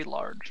T3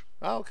 large.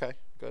 Oh, okay,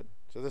 good.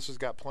 So this has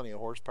got plenty of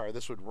horsepower.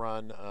 This would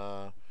run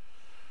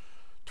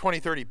 20,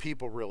 30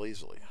 people real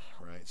easily,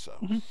 right? So.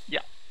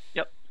 Yeah,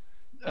 yep.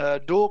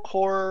 Dual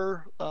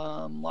core,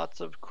 lots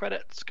of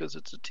credits because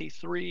it's a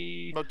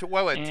T3. No,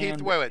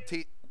 wait.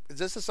 Is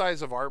this the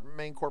size of our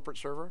main corporate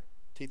server?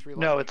 T3 large?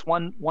 No, it's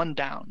one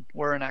down.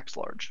 We're an X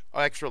large. Oh,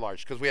 extra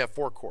large, because we have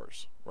 4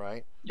 cores,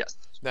 right? Yes.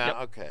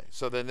 Now, okay.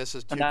 So then this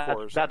is 2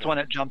 cores. That's when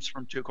it jumps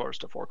from 2 cores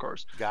to 4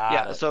 cores.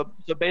 Got it. So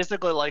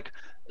basically, like,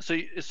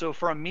 so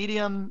for a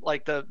medium,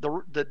 like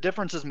the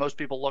differences most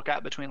people look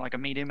at between like a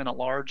medium and a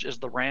large is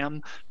the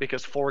RAM,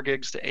 because 4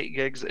 gigs to 8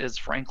 gigs is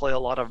frankly a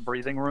lot of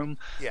breathing room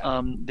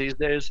these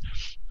days.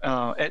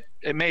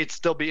 It may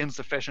still be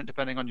insufficient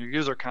depending on your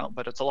user count,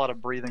 but it's a lot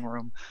of breathing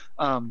room.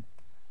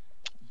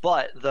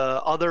 But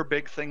the other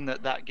big thing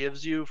that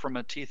gives you from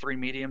a T3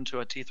 medium to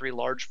a T3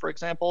 large, for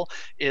example,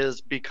 is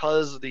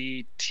because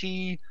the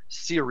T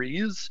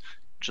series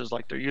which is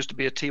like there used to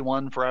be a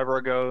T1 forever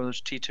ago.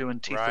 There's T2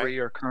 and T3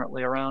 are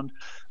currently around.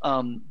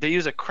 They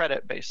use a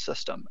credit-based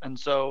system. And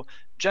so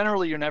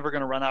generally you're never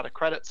going to run out of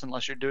credits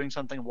unless you're doing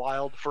something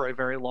wild for a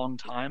very long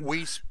time.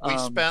 We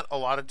spent a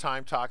lot of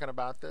time talking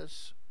about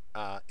this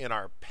in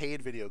our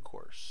paid video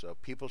course, so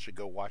people should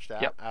go watch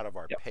that out of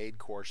our paid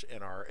course.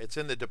 It's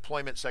in the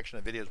deployment section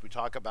of videos. We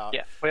talk about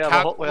we have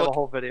a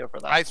whole video for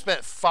that. I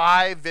spent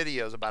 5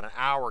 videos, about an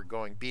hour,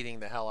 beating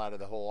the hell out of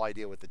the whole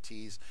idea with the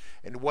T's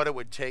and what it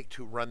would take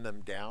to run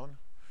them down.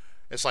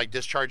 It's like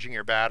discharging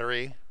your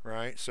battery,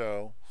 right?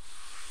 So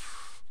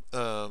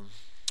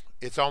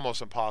it's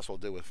almost impossible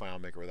to do with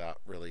FileMaker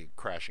without really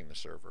crashing the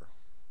server.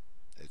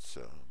 It's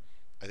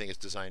I think it's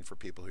designed for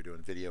people who are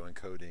doing video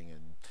encoding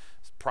and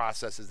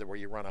processes where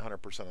you run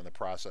 100% on the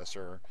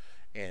processor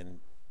and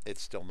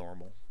it's still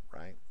normal,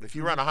 right? If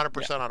you run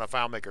 100% on a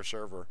FileMaker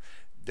server,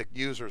 the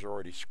users are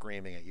already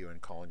screaming at you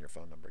and calling your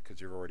phone number because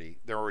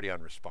they're already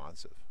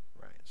unresponsive,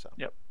 right? So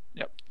Yep.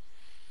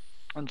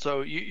 And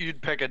so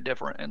you'd pick a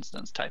different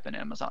instance type in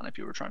Amazon if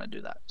you were trying to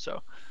do that.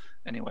 So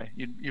anyway,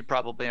 you'd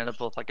probably end up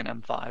with like an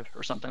M5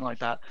 or something like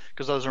that,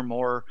 because those are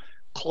more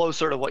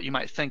closer to what you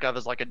might think of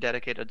as like a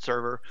dedicated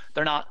server.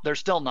 They're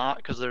still not,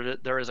 because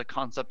there is a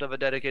concept of a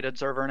dedicated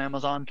server in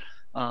Amazon.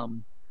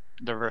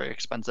 They're very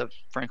expensive,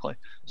 frankly.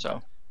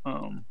 So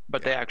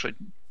but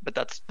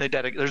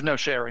there's no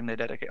sharing, they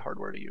dedicate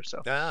hardware to you.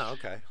 So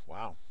okay,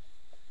 wow.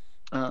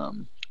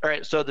 All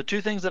right, so the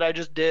 2 things that I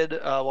just did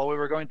while we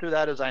were going through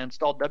that is I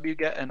installed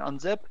wget and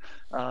unzip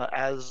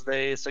as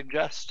they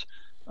suggest.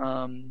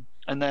 And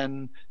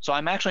then, so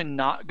I'm actually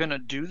not going to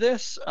do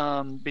this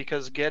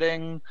because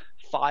getting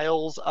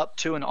files up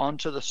to and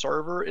onto the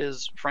server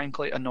is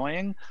frankly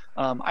annoying.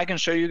 I can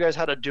show you guys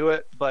how to do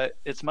it, but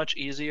it's much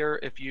easier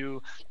if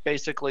you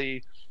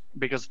basically,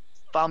 because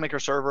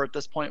FileMaker Server at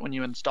this point, when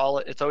you install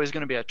it, it's always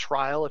going to be a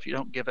trial if you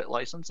don't give it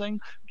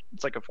licensing.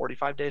 It's like a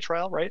 45-day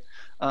trial, right?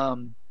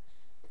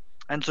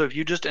 And so if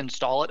you just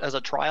install it as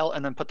a trial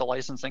and then put the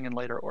licensing in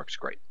later, it works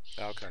great.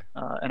 Okay.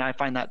 And I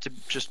find that to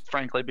just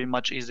frankly be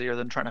much easier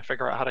than trying to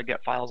figure out how to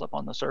get files up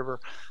on the server.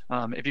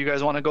 If you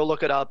guys want to go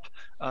look it up,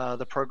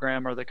 the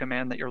program or the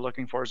command that you're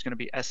looking for is going to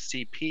be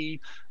SCP.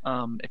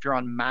 If you're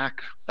on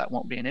Mac, that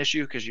won't be an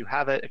issue because you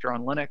have it. If you're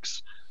on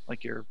Linux,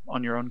 like you're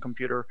on your own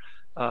computer,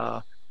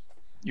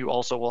 you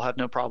also will have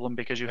no problem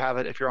because you have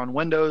it. If you're on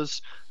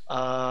Windows,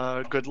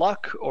 good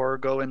luck, or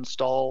go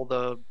install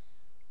the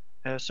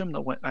I assume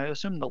the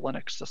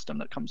Linux system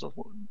that comes with,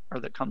 or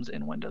that comes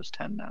in Windows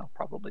 10 now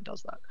probably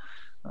does that,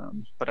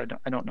 but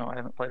I don't know. I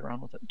haven't played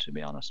around with it, to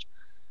be honest.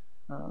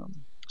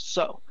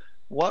 So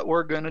what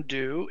we're going to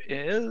do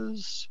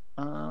is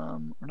we're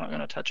not going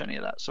to touch any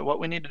of that. So what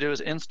we need to do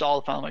is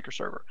install the FileMaker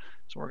server.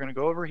 So we're going to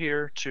go over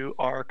here to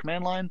our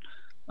command line.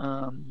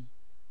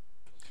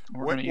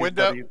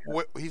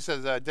 He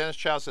says Dennis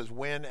Chow says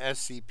when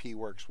SCP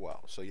works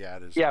well. So yeah,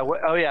 it is. Yeah.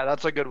 Oh yeah,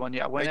 that's a good one.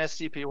 Yeah, when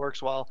SCP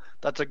works well,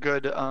 that's a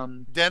good.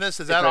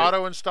 Dennis, is that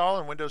auto install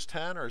in Windows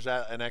 10 or is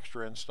that an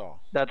extra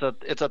install?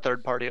 It's a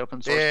third-party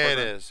open source.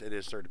 It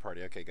is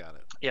third-party. Okay, got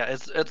it. Yeah,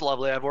 it's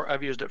lovely.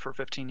 I've used it for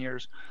 15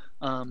 years.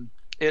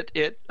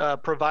 It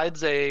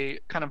provides a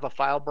kind of a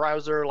file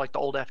browser like the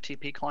old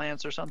FTP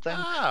clients or something,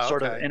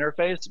 sort of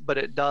interface, but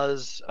it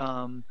does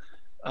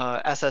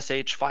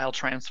SSH file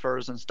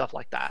transfers and stuff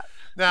like that.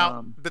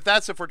 Now, but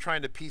that's if we're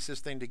trying to piece this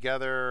thing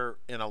together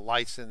in a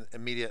license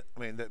immediate. I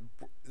mean,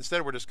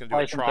 instead we're just going to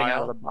do a trial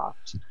out of the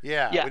box.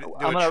 Yeah,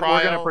 we're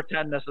going to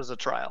pretend this is a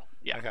trial.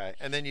 Yeah. Okay,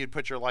 and then you'd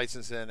put your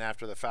license in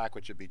after the fact,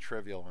 which would be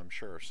trivial, I'm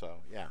sure. So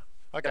yeah.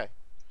 Okay.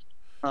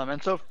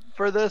 And so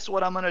for this,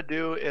 what I'm going to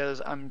do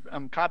is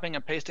I'm copying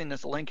and pasting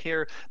this link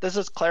here. This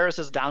is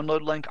Claris's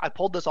download link. I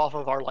pulled this off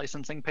of our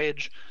licensing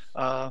page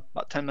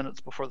about 10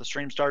 minutes before the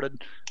stream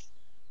started.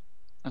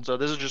 And so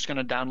this is just going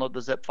to download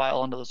the zip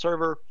file onto the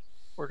server.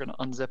 We're going to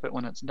unzip it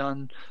when it's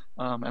done,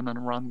 and then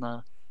run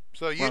the.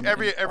 So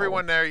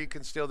everyone there, you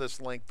can steal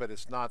this link, but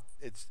it's not.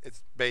 It's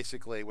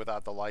basically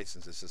without the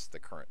license. It's just the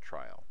current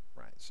trial,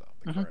 right? So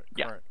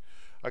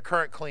the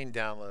current clean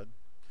download.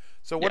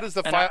 So what is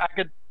the file?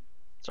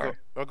 Sorry.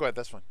 Go ahead.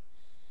 That's fine.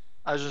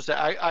 I was just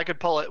saying, I could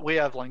pull it. We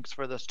have links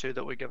for this too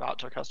that we give out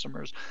to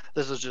customers.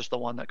 This is just the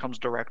one that comes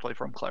directly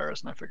from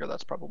Claris, and I figure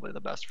that's probably the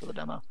best for the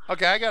demo.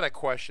 Okay, I got a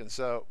question.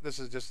 So this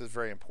is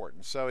very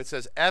important. So it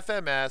says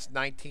FMS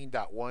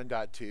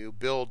 19.1.2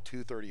 build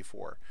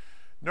 234.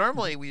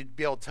 Normally we'd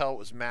be able to tell it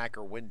was Mac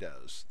or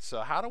Windows.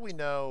 So how do we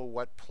know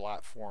what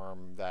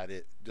platform that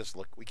it just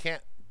look? We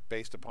can't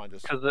based upon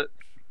just because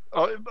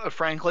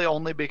frankly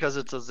only because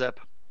it's a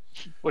zip,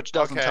 which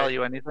doesn't tell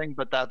you anything.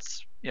 But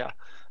that's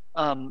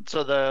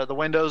so the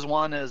Windows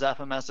one is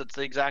FMS. It's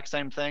the exact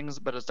same things,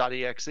 but it's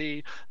 .exe.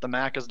 The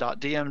Mac is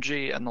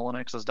 .dmg, and the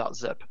Linux is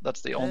 .zip.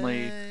 That's the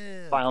only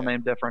file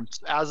name difference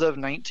as of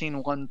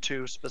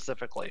 19.1.2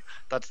 specifically.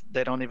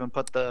 They don't even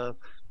put the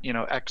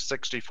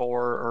x64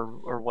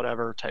 or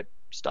whatever type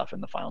stuff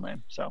in the file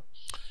name. So.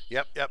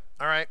 Yep.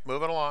 All right,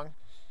 moving along.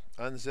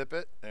 Unzip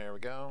it. There we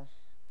go.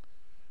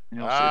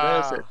 You'll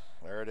see this.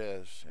 There it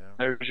is.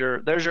 Yeah.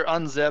 There's your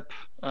unzip.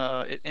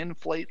 It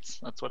inflates.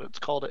 That's what it's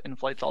called. It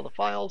inflates all the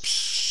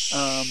files.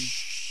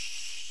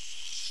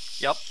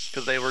 Yep,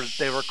 because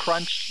they were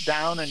crunched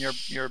down, and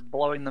you're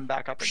blowing them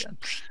back up again.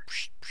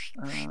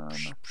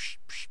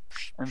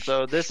 And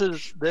so this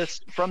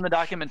from the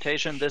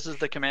documentation. This is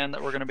the command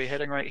that we're going to be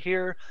hitting right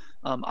here.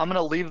 I'm going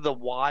to leave the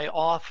Y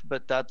off,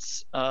 but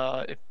that's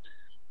if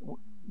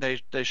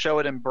they show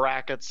it in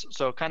brackets,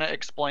 so kind of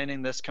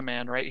explaining this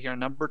command right here,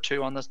 number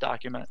 2 on this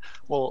document.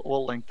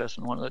 We'll link this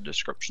in one of the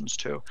descriptions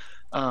too.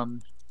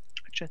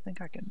 Which I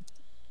think I can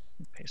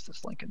paste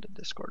this link into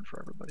Discord for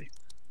everybody.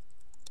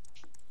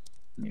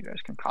 You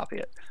guys can copy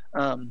it.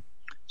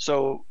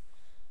 So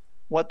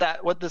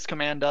what this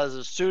command does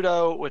is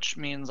sudo, which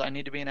means I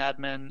need to be an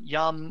admin,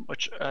 yum,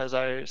 which, as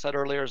I said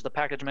earlier, is the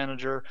package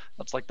manager.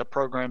 That's like the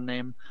program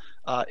name.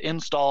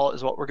 Install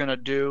is what we're going to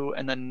do,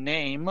 and the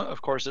name,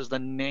 of course, is the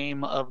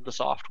name of the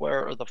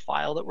software or the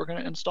file that we're going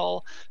to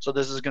install. So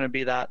this is going to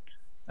be that,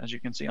 as you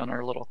can see on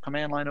our little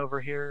command line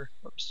over here.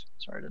 Oops,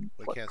 sorry, I didn't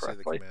flip correctly. See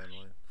the command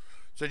line.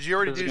 So did you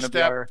already do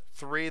step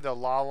 3, the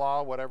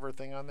law whatever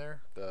thing on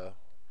there, the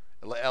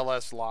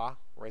ls law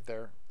right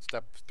there,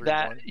 step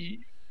 3.1?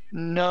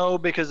 No,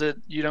 because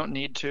you don't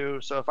need to.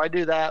 So if I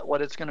do that,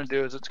 what it's going to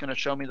do is it's going to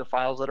show me the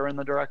files that are in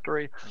the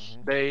directory.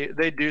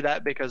 They do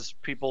that because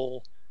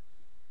people,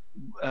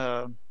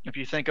 if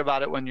you think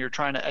about it, when you're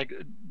trying to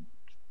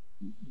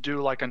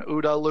do like an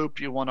OODA loop,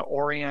 you want to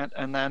orient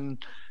and then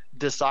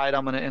decide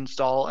I'm going to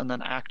install and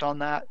then act on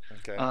that.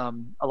 Okay.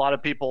 A lot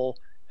of people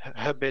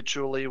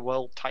habitually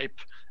will type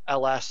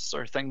ls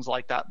or things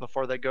like that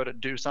before they go to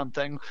do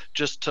something,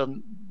 just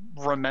to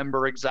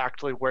remember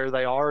exactly where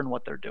they are and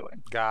what they're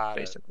doing.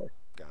 Basically.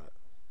 Got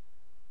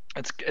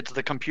it. It's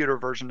the computer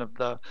version of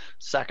the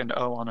second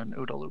O on an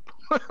OODA loop.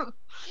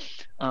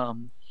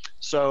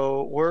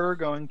 So we're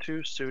going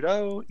to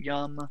sudo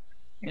yum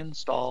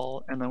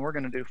install, and then we're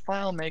going to do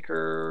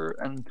FileMaker.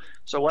 And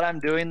so what I'm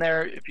doing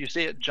there, if you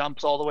see it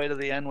jumps all the way to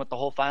the end with the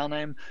whole file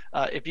name,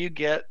 if you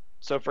get,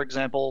 so for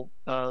example,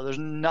 there's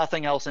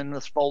nothing else in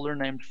this folder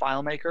named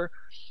FileMaker,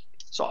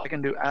 so I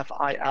can do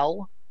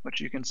fil, which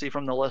you can see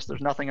from the list.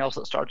 There's nothing else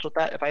that starts with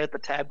that. If I hit the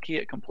tab key,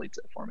 it completes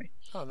it for me.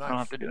 Oh, nice. I don't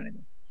have to do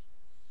anything.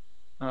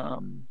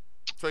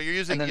 So you're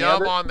using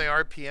yum on the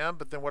RPM,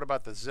 but then what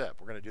about the zip?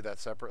 We're going to do that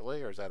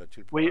separately, or is that a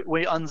 2-part?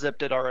 We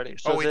unzipped it already.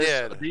 So we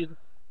did.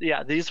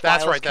 These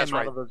files came out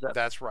right. of the zip.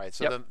 That's right.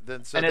 So yep.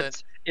 then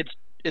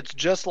it's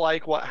just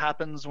like what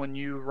happens when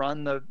you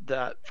run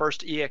that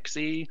first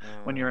exe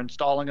when you're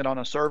installing it on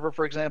a server,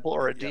 for example,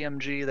 or a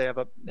DMG. They have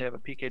a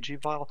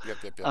PKG file.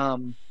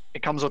 Yep.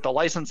 It comes with the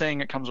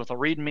licensing. It comes with a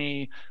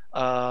README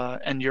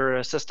and your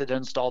assisted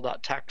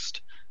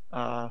install.txt,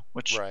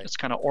 which is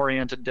kind of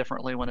oriented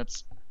differently when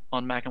it's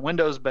on Mac and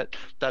Windows, but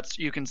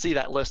you can see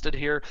that listed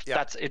here.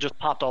 Yep. It just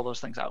popped all those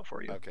things out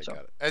for you. Okay, got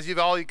it. As you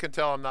can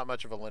tell, I'm not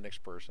much of a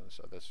Linux person,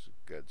 so this is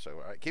good. So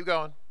all right, keep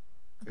going.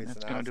 It's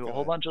going to do a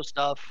whole bunch of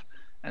stuff,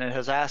 and it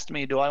has asked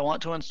me, do I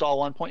want to install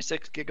 1.6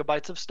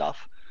 gigabytes of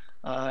stuff?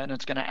 And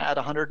it's going to add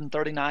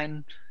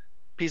 139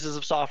 pieces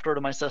of software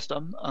to my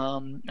system,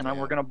 and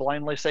we're going to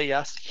blindly say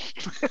yes.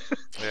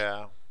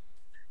 Yeah.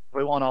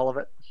 We want all of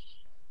it.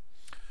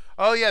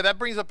 Oh yeah, that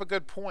brings up a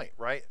good point,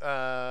 right?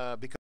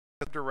 Because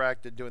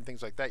direct and doing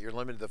things like that, you're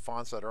limited to the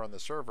fonts that are on the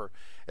server.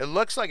 It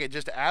looks like it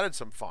just added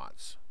some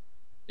fonts.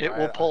 It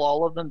will pull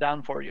all of them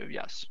down for you,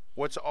 yes.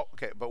 What's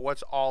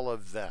all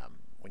of them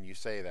when you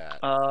say that?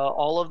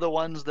 All of the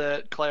ones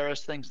that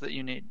Claris thinks that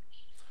you need.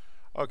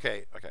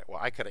 Okay. Well,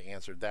 I could have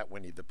answered that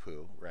Winnie the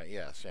Pooh, right?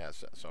 Yes.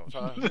 So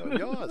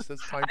yes,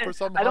 it's time for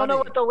some I don't know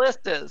what the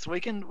list is.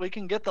 We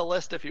can get the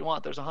list if you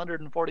want. There's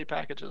 140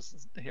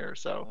 packages here,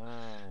 so.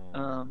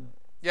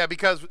 Yeah,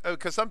 because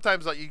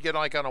sometimes you get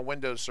like on a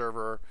Windows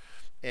server,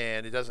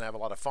 and it doesn't have a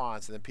lot of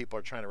fonts, and then people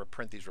are trying to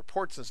print these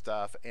reports and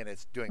stuff, and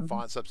it's doing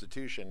font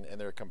substitution,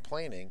 and they're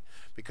complaining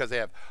because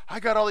I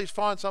got all these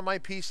fonts on my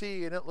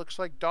PC, and it looks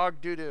like dog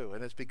doo-doo,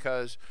 and it's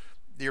because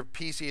your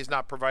PC is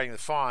not providing the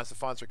fonts. The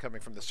fonts are coming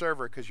from the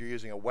server because you're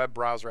using a web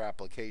browser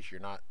application.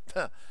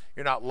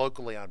 You're not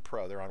locally on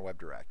Pro. They're on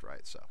WebDirect,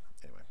 right? So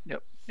anyway.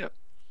 Yep.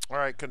 All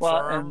right,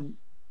 confirm.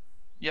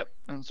 Yep,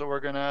 and so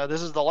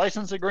this is the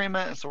license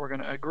agreement, so we're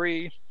gonna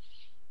agree.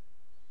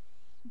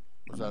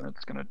 And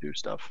it's gonna do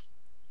stuff.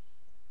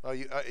 Oh,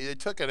 it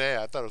took an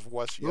A. I thought it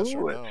was yes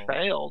or no. It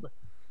failed.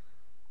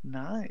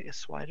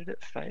 Nice. Why did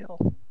it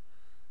fail?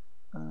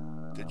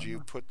 Did you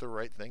put the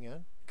right thing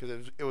in?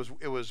 Because it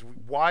was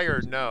Y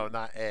or no,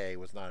 not A.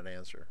 Was not an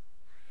answer.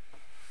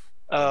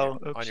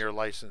 On your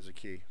license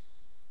key.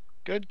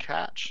 Good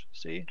catch.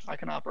 See, I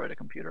can operate a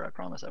computer. I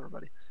promise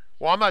everybody.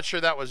 Well, I'm not sure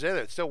that was it.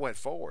 It still went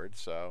forward,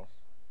 so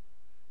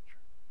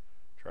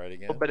try it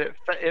again. But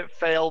it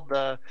failed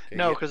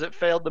because it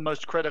failed the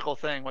most critical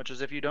thing, which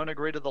is if you don't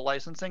agree to the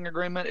licensing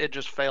agreement, it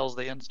just fails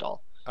the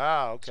install.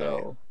 Ah, okay.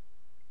 So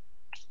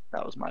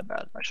that was my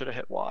bad. I should have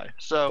hit Y.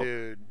 So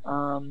dude.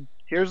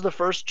 Here's the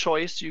first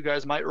choice. You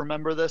guys might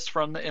remember this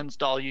from the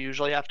install. You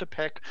usually have to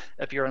pick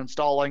if you're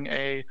installing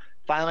a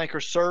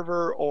FileMaker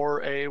Server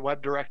or a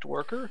WebDirect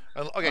worker.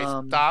 Okay,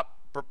 stop.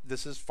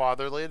 this is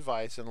fatherly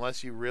advice,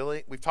 unless you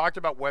really, we've talked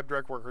about web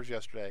direct workers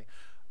yesterday,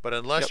 but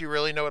unless you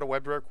really know what a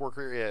web direct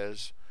worker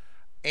is,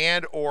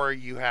 and or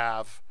you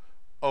have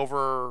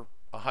over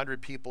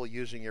 100 people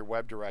using your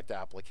web direct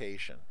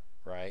application,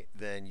 right,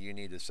 then you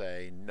need to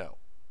say no,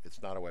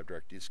 it's not a web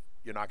direct.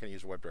 You're not going to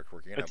use a web direct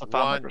worker. You're going It's to a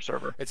have FileMaker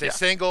server. It's a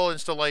single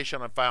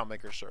installation on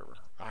FileMaker Server.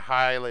 I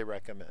highly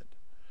recommend.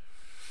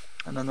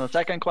 And then the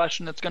second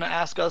question it's going to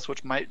ask us,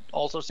 which might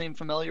also seem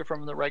familiar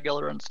from the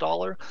regular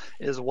installer,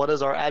 is what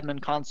is our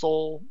admin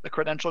console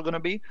credential going to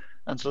be?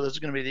 And so this is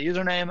going to be the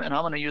username, and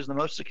I'm going to use the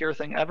most secure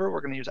thing ever.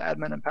 We're going to use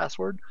admin and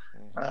password.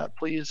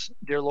 Please,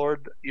 dear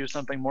Lord, use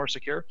something more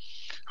secure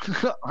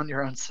on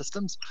your own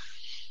systems.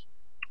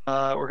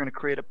 We're going to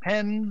create a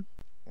PIN.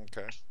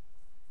 Okay.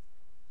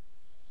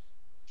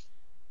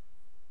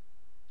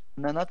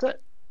 And then that's it.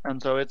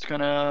 And so it's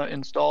going to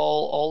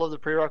install all of the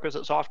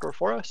prerequisite software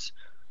for us.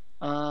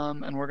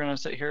 And we're going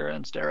to sit here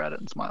and stare at it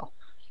and smile.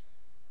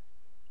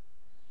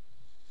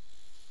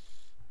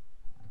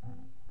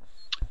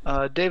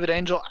 David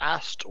Angel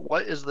asked,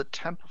 what is the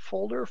temp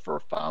folder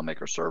for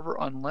FileMaker Server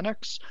on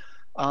Linux?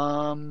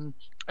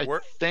 I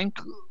think,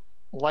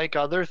 like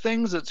other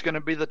things, it's going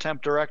to be the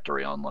temp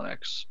directory on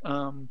Linux.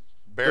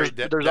 Buried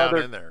down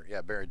in there.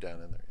 Yeah, buried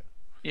down in there.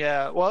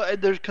 Yeah, well,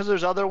 because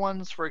there's other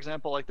ones. For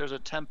example, like there's a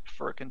temp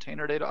for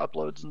container data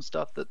uploads and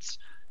stuff that's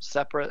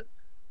separate.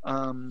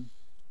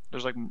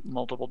 There's like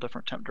multiple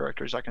different temp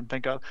directories I can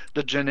think of.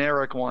 The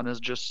generic one is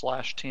just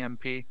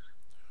 /tmp.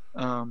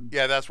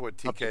 Yeah, that's what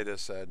TK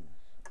just said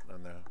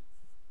on that.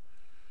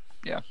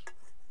 Yeah,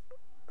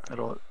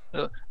 it'll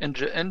in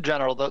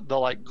general the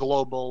like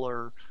global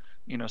or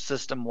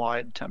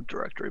system-wide temp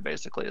directory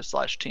basically is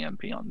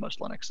 /tmp on most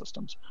Linux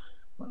systems,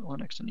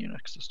 Linux and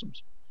Unix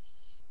systems.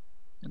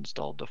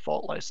 Install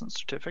default license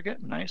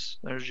certificate. Nice.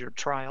 There's your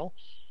trial.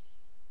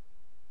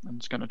 And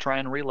it's going to try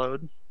and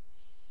reload.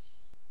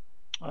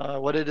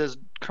 What it is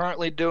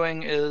currently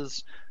doing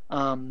is,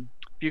 if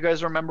you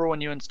guys remember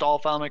when you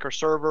install FileMaker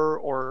Server,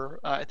 or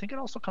I think it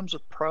also comes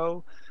with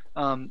Pro,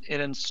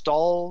 it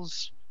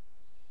installs,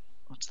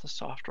 what's the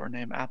software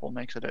name? Apple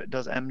makes it. It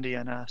does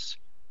MDNS.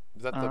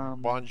 Is that the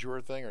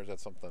Bonjour thing, or is that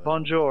something else?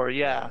 Bonjour,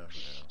 yeah.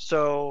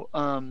 So,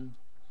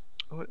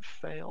 oh, it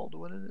failed.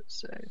 What did it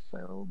say?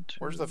 Failed to...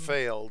 Where's the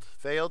failed?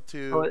 Failed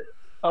to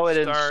so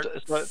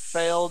it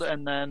failed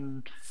and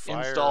then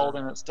installed,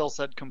 and it still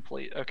said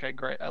complete. Okay,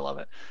 great. I love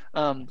it.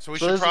 So we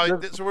should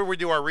probably... So where we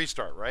do our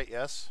restart, right?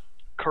 Yes?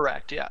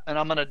 Correct, yeah. And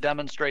I'm going to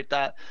demonstrate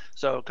that.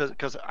 So,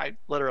 because I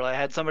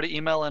had somebody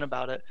email in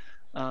about it.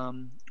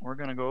 We're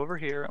going to go over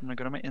here. I'm going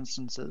to go to my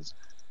instances.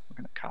 We're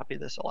going to copy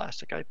this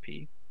Elastic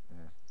IP.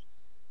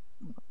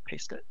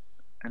 Paste it.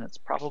 And it's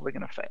probably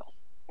going to fail.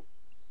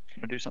 It's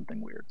going to do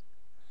something weird.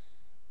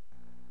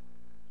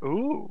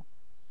 Ooh.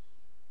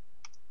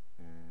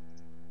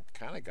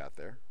 Kind of got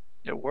there.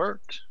 It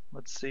worked.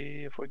 Let's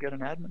see if we get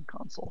an admin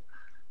console.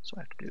 So I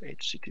have to do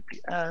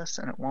HTTPS,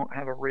 and it won't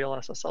have a real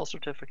SSL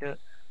certificate.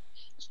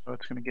 So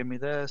it's going to give me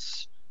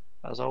this,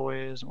 as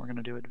always. And we're going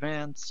to do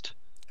advanced.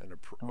 And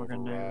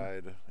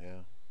override. Yeah.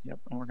 Yep.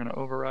 And we're going to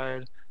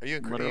override. Are you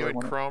in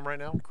Chrome right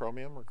now?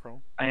 Chromium or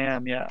Chrome? I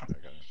am. Yeah.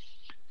 Okay.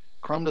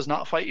 Chrome does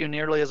not fight you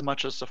nearly as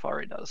much as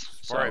Safari does.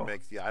 Safari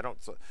makes, yeah, I don't,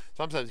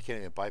 sometimes you can't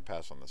even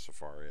bypass on the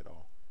Safari at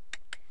all.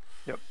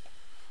 Yep.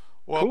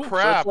 Well, cool.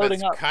 Crap, so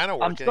it's kind of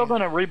working. I'm still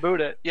going to reboot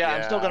it. Yeah,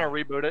 I'm still going to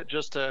reboot it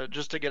just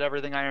to get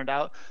everything ironed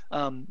out.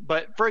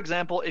 But for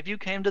example, if you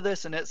came to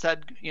this and it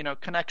said,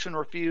 connection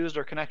refused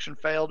or connection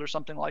failed or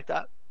something like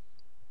that,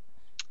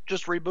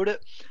 just reboot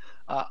it.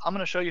 I'm going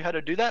to show you how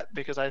to do that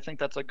because I think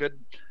that's a good,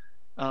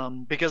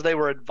 because they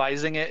were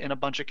advising it in a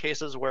bunch of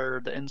cases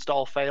where the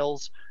install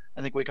fails.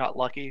 I think we got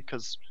lucky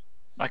because,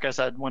 like I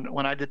said,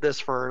 when I did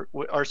this for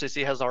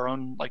RCC has our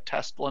own like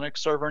test Linux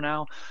server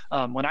now.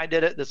 When I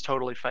did it, this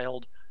totally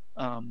failed,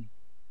 and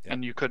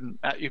you couldn't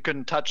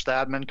touch the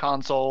admin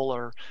console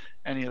or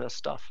any of this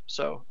stuff.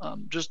 So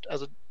just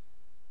as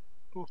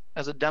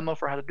a demo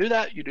for how to do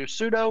that, you do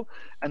sudo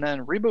and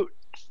then reboot,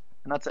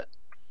 and that's it.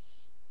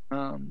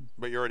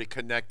 But you're already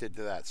connected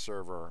to that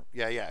server.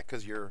 Yeah,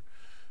 because you're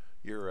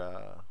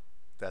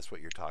that's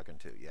what you're talking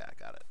to. Yeah,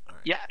 I got it. All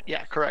right.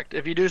 Yeah, correct.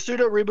 If you do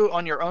sudo reboot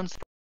on your own,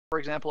 for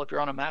example, if you're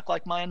on a Mac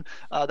like mine,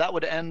 that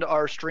would end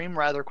our stream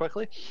rather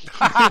quickly.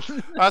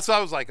 That's why I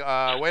was like,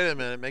 wait a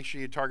minute, make sure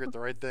you target the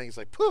right thing. It's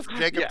like, poof,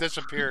 Jacob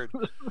disappeared.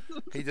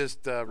 He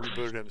just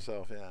rebooted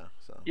himself. Yeah.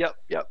 So.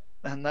 Yep.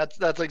 And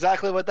that's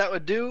exactly what that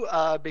would do.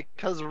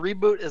 Because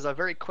reboot is a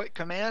very quick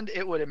command,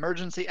 it would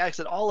emergency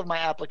exit all of my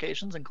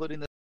applications,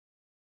 including the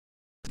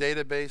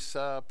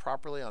database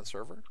properly on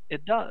server.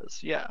 It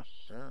does, yeah.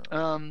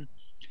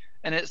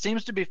 And it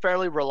seems to be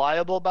fairly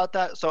reliable about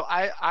that. So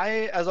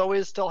I, as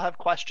always, still have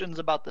questions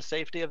about the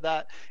safety of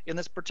that. In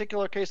this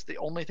particular case, the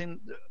only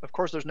thing, of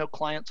course, there's no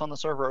clients on the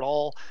server at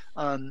all,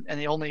 and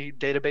the only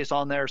database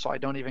on there, so I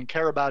don't even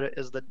care about it,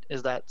 is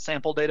that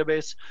sample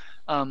database.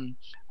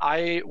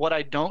 What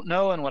I don't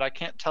know and what I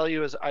can't tell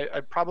you is I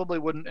probably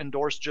wouldn't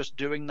endorse just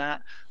doing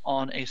that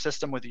on a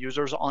system with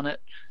users on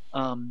it,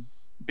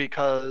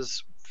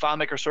 because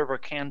FileMaker Server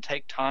can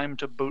take time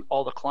to boot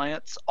all the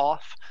clients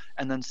off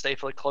and then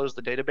safely close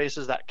the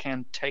databases. That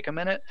can take a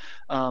minute.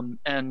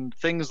 And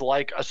things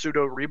like a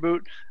sudo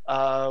reboot,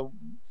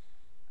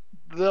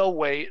 they'll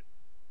wait,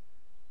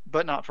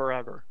 but not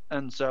forever.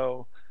 And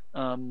so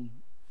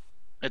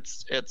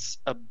it's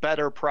a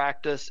better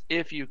practice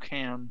if you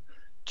can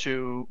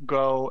to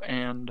go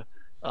and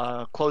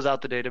close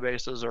out the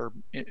databases, or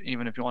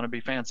even if you want to be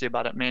fancy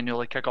about it,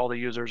 manually kick all the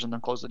users and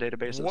then close the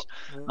databases.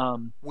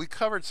 We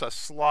covered a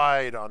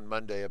slide on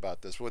Monday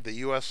about this. Would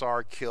the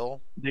USR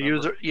kill? The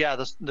user, yeah,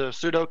 the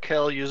sudo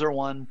kill user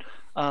one.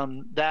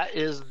 That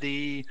is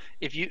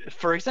if you,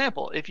 for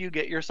example, if you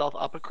get yourself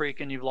up a creek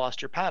and you've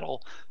lost your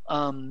paddle,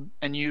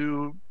 and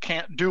you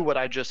can't do what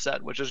I just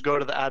said, which is go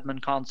to the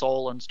admin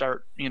console and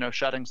start,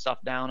 shutting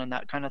stuff down and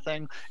that kind of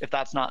thing. If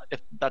that's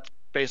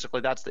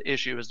basically the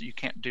issue, is you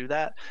can't do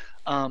that.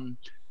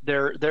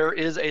 There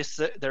is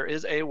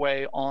a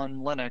way on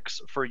Linux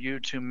for you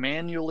to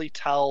manually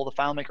tell the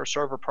FileMaker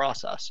Server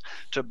process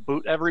to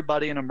boot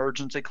everybody and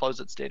emergency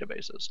close its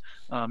databases.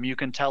 You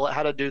can tell it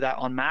how to do that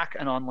on Mac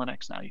and on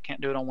Linux now. You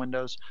can't do it on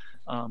Windows.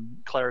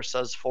 Claire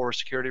says for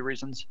security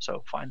reasons,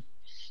 so fine.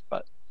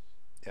 But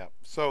yeah,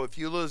 so if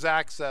you lose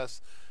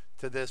access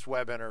to this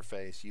web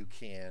interface, you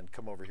can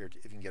come over here.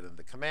 If you can get into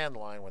the command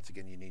line, once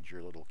again, you need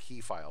your little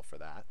key file for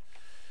that.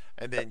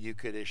 And then you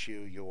could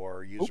issue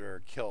your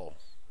user kill.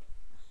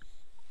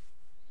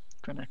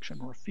 Connection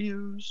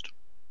refused.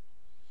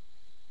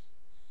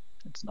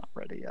 It's not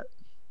ready yet.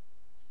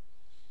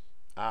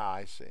 Ah,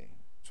 I see.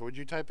 So would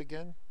you type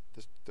again?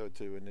 Just to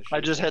initiate. I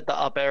just hit the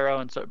up arrow,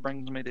 and so it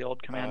brings me the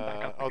old command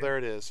back up. Oh, there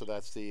it is. So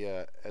that's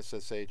the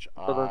SSH.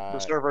 So the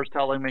server's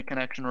telling me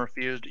connection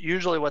refused.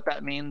 Usually what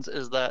that means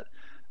is that,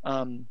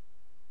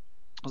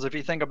 because if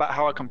you think about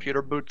how a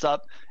computer boots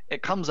up,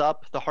 it comes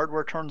up, the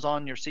hardware turns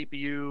on, your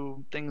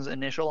CPU things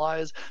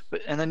initialize,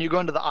 and then you go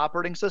into the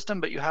operating system,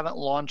 but you haven't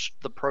launched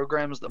the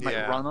programs that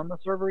might run on the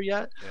server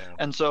yet. Yeah.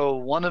 And so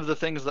one of the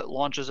things that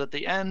launches at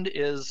the end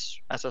is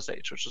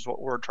SSH, which is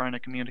what we're trying to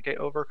communicate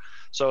over.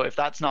 So if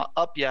that's not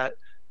up yet,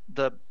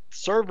 the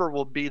server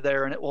will be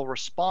there and it will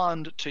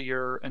respond to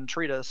your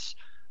entreaties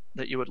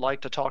that you would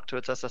like to talk to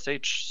its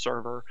SSH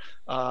server,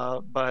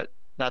 but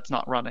that's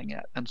not running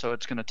yet. And so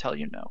it's going to tell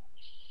you no.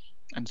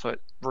 And so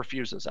it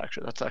refuses,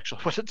 actually. That's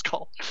actually what it's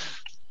called.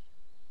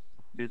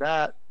 Do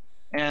that,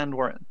 and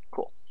we're in.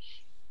 Cool.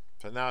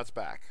 So now it's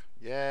back.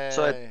 Yay.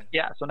 So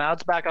now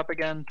it's back up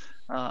again.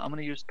 I'm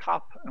going to use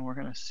top, and we're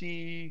going to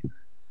see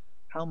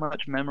how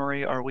much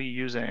memory are we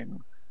using.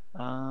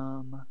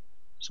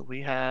 So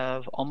we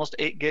have almost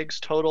 8 gigs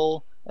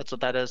total. That's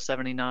what that is,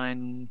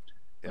 79,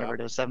 whatever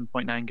it is,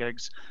 7.9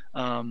 gigs.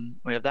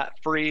 We have that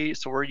free,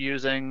 so we're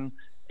using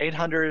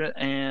 800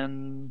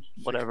 and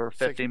whatever,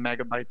 50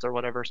 megabytes or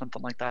whatever,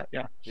 something like that.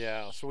 Yeah.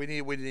 Yeah. So we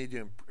need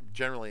to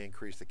generally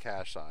increase the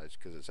cache size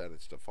because it's at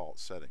its default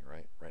setting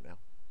right now.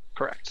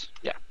 Correct.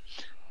 Yeah.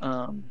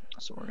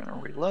 So we're gonna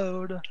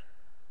reload.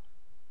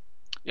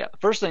 Yeah. The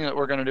first thing that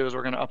we're gonna do is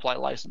we're gonna apply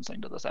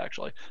licensing to this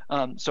actually.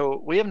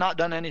 So we have not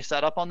done any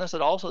setup on this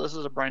at all. So this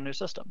is a brand new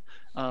system.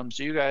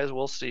 So you guys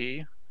will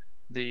see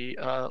the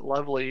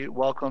lovely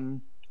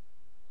welcome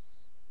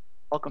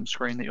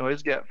screen that you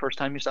always get first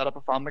time you set up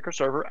a FileMaker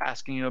server,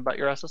 asking you about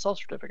your SSL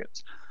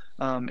certificates.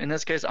 In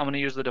this case, I'm going to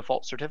use the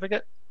default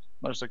certificate,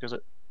 mostly because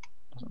it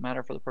doesn't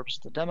matter for the purpose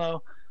of the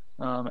demo,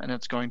 and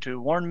it's going to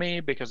warn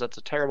me because that's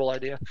a terrible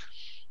idea.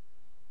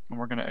 And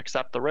we're going to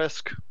accept the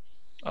risk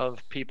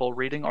of people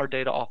reading our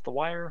data off the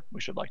wire.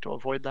 We should like to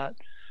avoid that.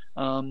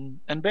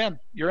 And bam,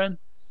 you're in.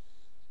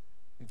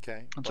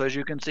 Okay. And so as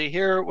you can see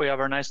here, we have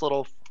our nice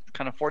little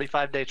kind of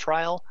 45-day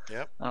trial.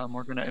 Yep.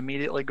 We're going to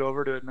immediately go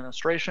over to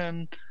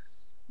administration.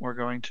 We're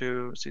going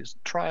to see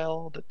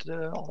trial,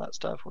 all that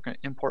stuff. We're going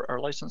to import our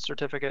license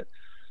certificate.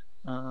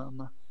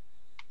 Go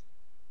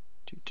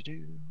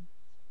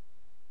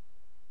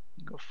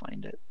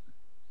find it.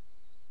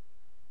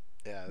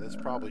 Yeah, this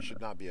probably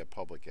should not be a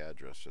public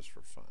address just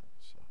for fun.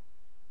 So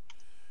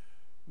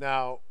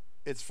now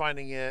it's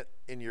finding it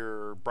in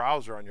your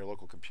browser on your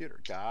local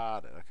computer.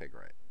 Got it. Okay,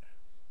 great.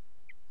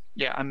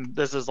 Yeah,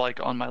 this is like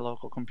on my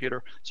local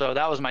computer. So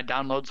that was my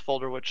downloads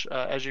folder, which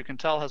as you can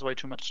tell has way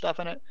too much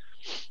stuff in it.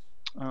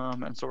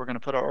 And so we're going to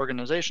put our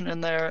organization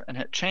in there and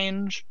hit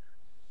change.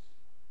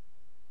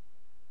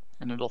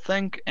 And it'll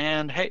think,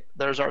 and hey,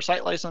 there's our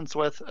site license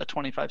with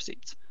 25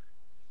 seats.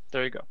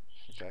 There you go.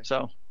 Okay.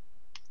 So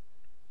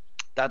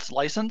that's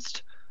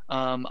licensed.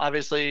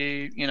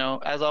 Obviously,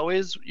 as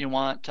always, you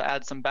want to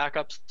add some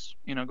backups,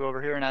 go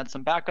over here and add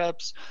some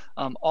backups.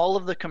 All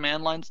of the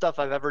command line stuff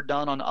I've ever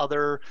done on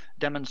other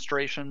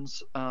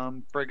demonstrations,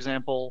 for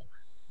example,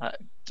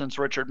 since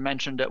Richard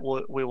mentioned it,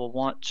 we will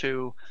want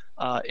to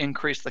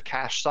increase the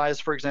cache size,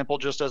 for example,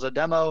 just as a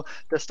demo.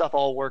 This stuff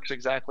all works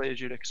exactly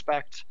as you'd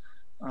expect.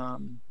 So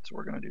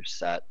we're going to do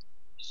set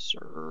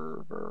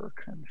server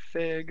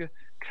config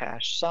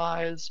cache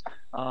size,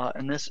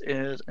 and this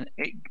is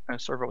a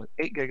server with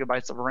 8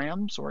 gigabytes of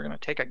RAM. So we're going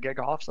to take a gig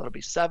off, so that'll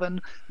be 7.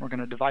 We're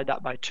going to divide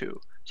that by 2,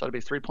 so it'll be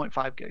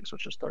 3.5 gigs,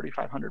 which is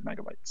 3,500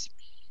 megabytes.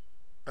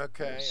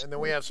 Okay, and then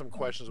we have some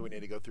questions we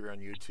need to go through on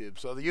YouTube.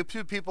 So the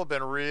YouTube people have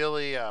been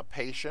really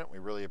patient. We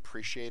really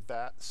appreciate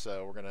that.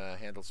 So we're going to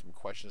handle some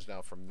questions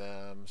now from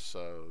them.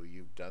 So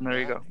you've done There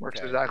you that. go. Works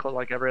Okay. exactly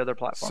like every other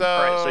platform.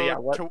 All right. So yeah,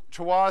 So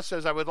Tawa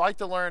says, I would like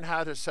to learn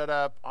how to set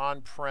up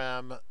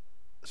on-prem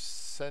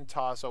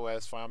CentOS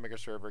OS FileMaker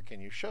Server. Can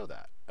you show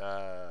that?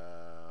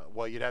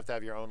 Well, you'd have to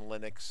have your own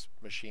Linux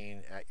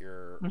machine at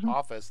your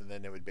office, and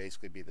then it would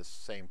basically be the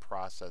same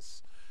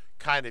process.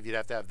 Kind of, you'd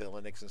have to have the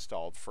Linux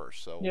installed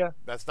first. So yeah,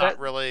 that's not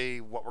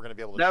really what we're going to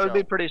be able to show. That would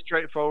be pretty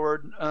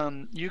straightforward.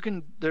 You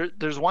can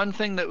there's one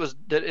thing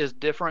that is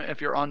different if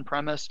you're on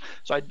premise.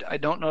 So I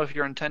don't know if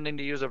you're intending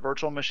to use a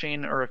virtual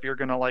machine or if you're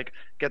going to like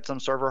get some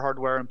server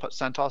hardware and put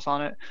CentOS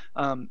on it.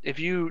 If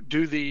you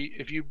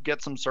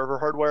get some server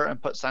hardware and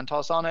put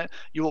CentOS on it,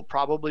 you will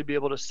probably be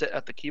able to sit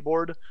at the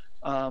keyboard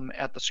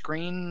at the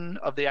screen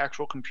of the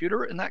actual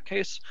computer. In that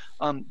case,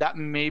 that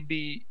may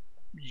be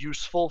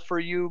useful for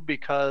you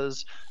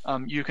because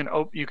you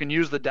can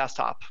use the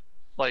desktop.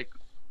 Like,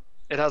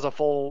 it has a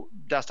full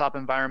desktop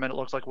environment. It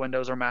looks like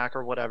Windows or Mac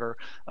or whatever.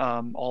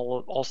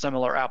 All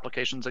similar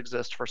applications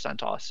exist for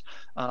CentOS.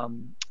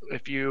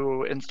 If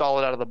you install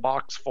it out of the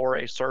box for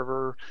a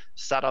server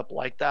setup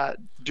like that,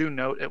 do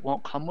note it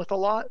won't come with a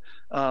lot,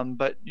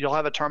 but you'll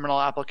have a terminal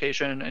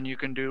application and you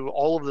can do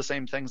all of the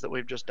same things that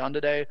we've just done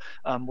today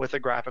with a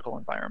graphical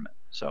environment.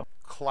 So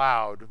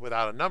cloud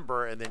without a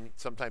number, and then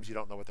sometimes you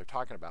don't know what they're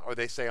talking about, or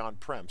they say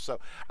on-prem. So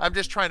I'm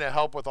just trying to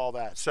help with all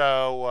that.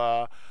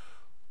 So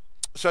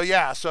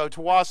yeah, so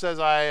Tawa says,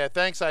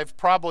 thanks, I've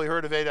probably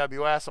heard of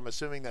AWS. I'm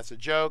assuming that's a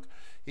joke.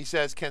 He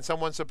says, can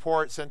someone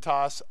support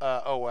CentOS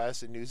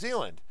OS in New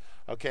Zealand?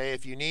 Okay,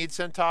 if you need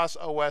CentOS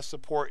OS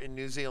support in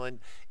New Zealand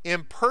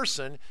in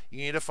person, you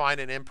need to find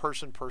an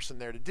in-person person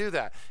there to do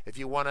that. If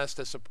you want us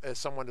to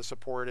someone to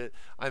support it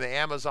on the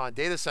Amazon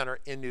data center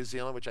in New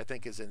Zealand, which I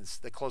think is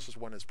the closest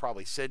one is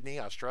probably Sydney,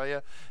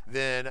 Australia,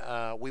 then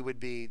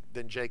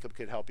then Jacob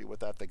could help you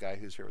with that, the guy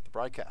who's here with the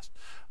broadcast.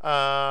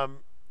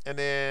 And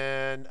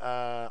then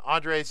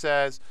Andre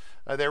says,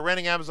 they're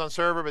renting Amazon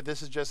server, but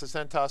this is just a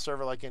CentOS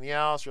server like any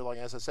else. You're like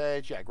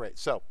SSH. Yeah, great.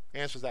 So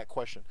answers that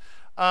question.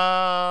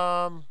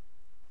 So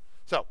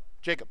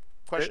Jacob,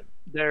 question.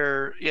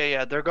 They're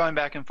going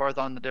back and forth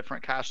on the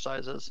different cache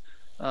sizes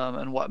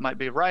and what might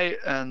be right.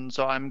 And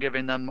so I'm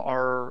giving them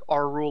our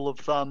rule of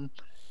thumb,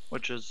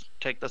 which is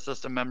take the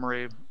system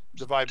memory,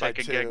 divide by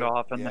 2. Take a gig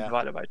off and then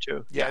divide it by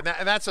 2. Yeah,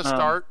 and that's a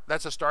start.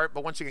 That's a start.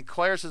 But once again,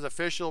 Claris's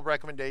official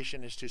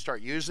recommendation is to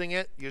start using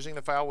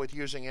the file with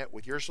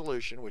your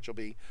solution, which will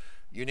be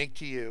unique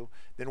to you,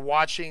 then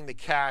watching the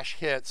cache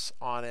hits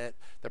on it,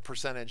 the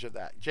percentage of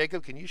that.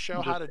 Jacob, can you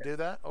show how to do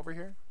that over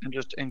here? And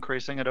just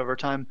increasing it over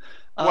time.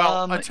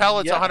 Well, until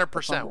it's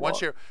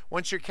 100%.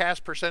 Once your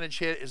cache percentage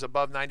hit is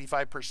above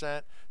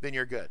 95%, then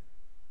you're good,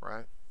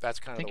 right? That's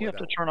kind of the way I think you have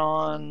to turn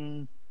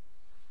on.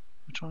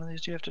 Which one of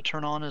these do you have to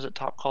turn on? Is it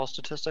top call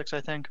statistics,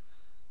 I think?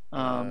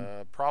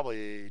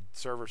 Probably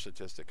server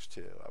statistics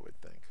too, I would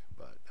think.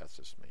 But that's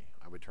just me.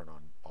 I would turn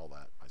on all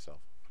that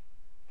myself.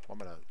 I'm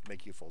going to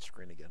make you full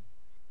screen again.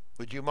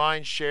 Would you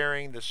mind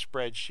sharing the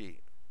spreadsheet?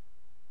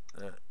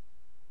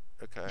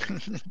 Okay.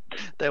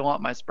 They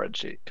want my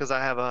spreadsheet because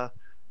I have a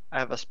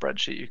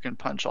spreadsheet you can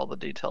punch all the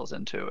details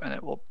into, and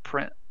it will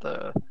print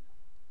a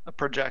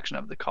projection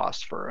of the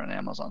cost for an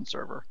Amazon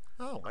server.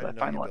 Oh, I didn't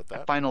know you built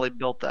that. I finally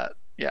built that.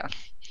 Yeah.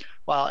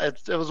 Well,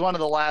 it was one of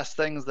the last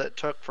things that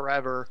took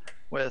forever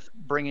with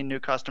bringing new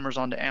customers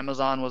onto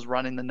Amazon, was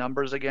running the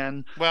numbers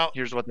again. Well,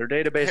 here's what their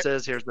database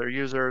is, here's their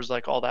users,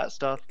 like all that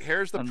stuff.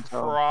 Here's the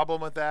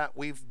problem with that.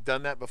 We've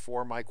done that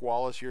before. Mike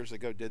Wallace years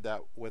ago did that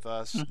with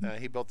us.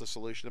 He built the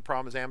solution. The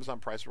problem is Amazon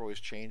prices were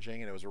always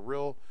changing, and it was a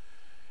real.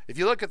 If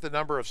you look at the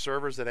number of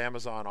servers that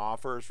Amazon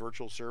offers,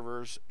 virtual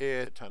servers,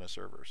 a ton of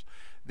servers.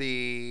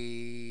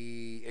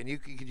 And you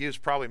could use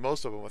probably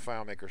most of them with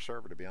FileMaker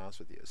Server, to be honest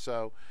with you.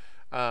 So,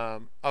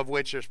 of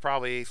which there's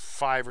probably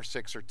 5 or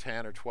 6 or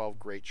 10 or 12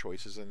 great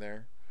choices in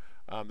there.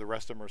 The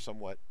rest of them are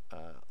somewhat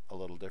a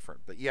little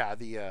different. But yeah,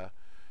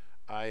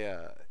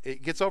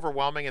 it gets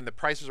overwhelming, and the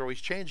prices are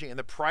always changing. And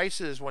the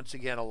prices, once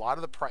again, a lot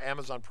of the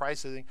Amazon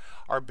pricing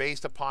are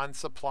based upon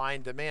supply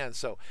and demand.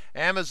 So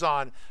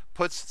Amazon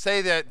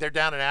say that they're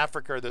down in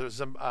Africa, or there's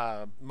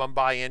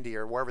Mumbai,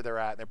 India, or wherever they're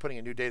at, and they're putting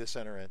a new data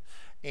center in,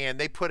 and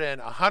they put in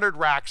 100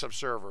 racks of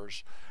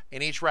servers,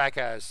 and each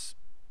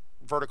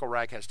vertical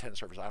rack has 10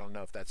 servers. I don't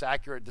know if that's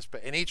accurate,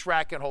 and each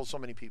rack can hold so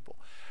many people.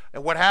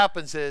 And what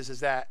happens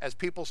is that as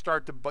people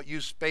start to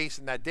use space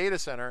in that data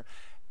center,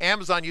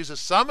 Amazon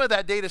uses some of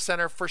that data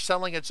center for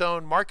selling its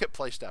own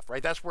marketplace stuff,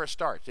 right? That's where it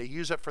starts. They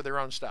use it for their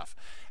own stuff.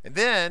 And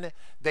then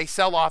they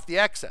sell off the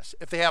excess.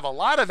 If they have a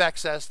lot of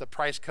excess, the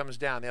price comes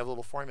down. They have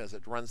little formulas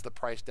that runs the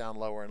price down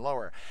lower and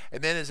lower.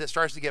 And then as it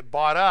starts to get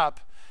bought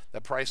up,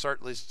 the price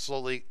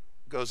slowly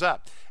goes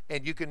up.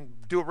 And you can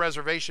do a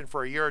reservation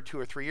for a year or 2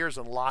 or 3 years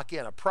and lock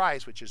in a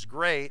price, which is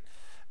great.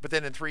 But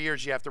then in 3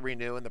 years you have to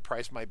renew, and the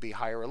price might be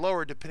higher or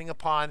lower depending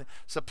upon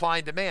supply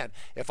and demand.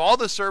 If all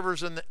the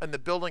servers in the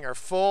building are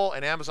full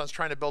and Amazon's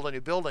trying to build a new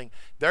building,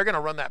 they're going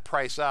to run that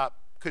price up,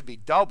 could be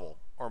double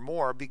or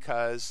more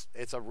because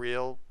it's a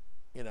real,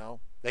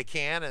 they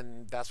can,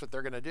 and that's what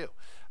they're going to do.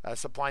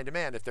 Supply and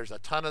demand. If there's a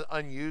ton of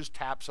unused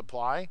tap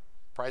supply,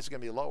 price is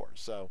going to be lower.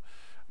 So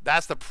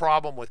that's the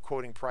problem with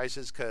quoting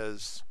prices,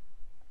 because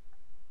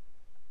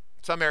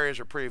some areas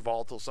are pretty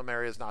volatile, some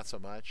areas not so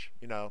much.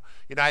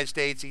 United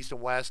States, East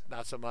and West,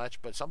 not so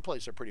much, but some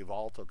places are pretty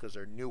volatile because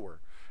they're newer.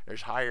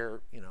 There's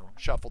higher,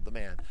 shuffled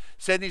demand.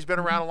 Sydney's been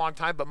around a long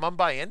time, but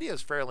Mumbai, India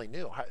is fairly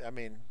new. I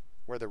mean,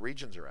 where the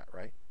regions are at,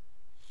 right?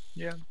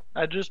 Yeah,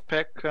 I just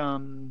pick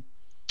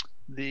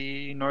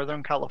the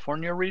Northern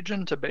California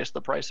region to base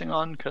the pricing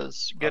on,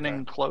 because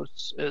getting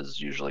close is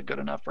usually good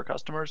enough for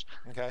customers.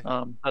 Okay.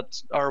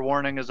 That's our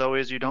warning is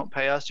always, you don't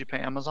pay us, you pay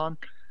Amazon.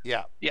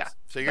 Yeah. Yeah.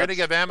 So you're going to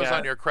give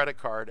Amazon your credit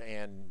card,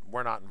 and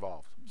we're not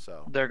involved.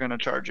 So they're going to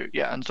charge you.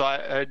 Yeah. And so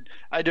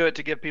I do it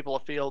to give people a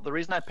feel. The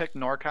reason I picked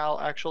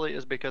NorCal actually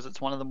is because it's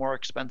one of the more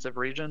expensive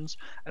regions.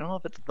 I don't know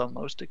if it's the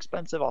most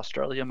expensive.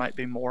 Australia might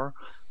be more,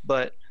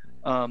 but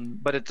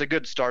it's a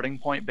good starting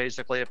point.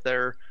 Basically, if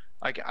they're,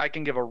 I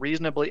can give a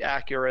reasonably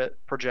accurate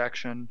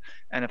projection,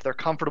 and if they're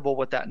comfortable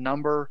with that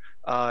number,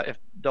 if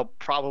they'll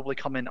probably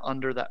come in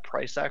under that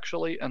price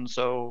actually. And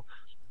so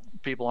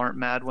people aren't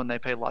mad when they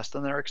pay less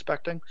than they're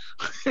expecting.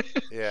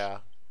 Yeah.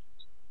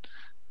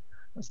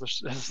 That's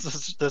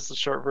the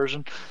short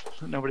version.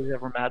 Nobody's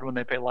ever mad when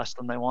they pay less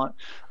than they want.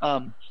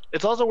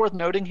 It's also worth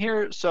noting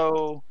here.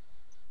 So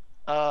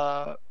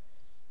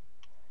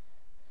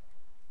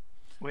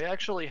we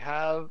actually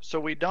have, so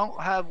we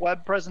don't have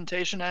web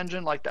presentation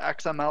engine like the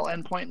XML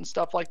endpoint and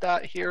stuff like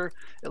that here.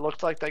 It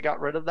looks like they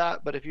got rid of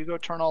that. But if you go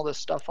turn all this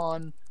stuff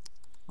on,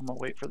 I'm gonna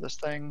wait for this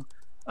thing.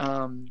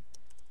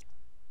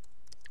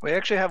 We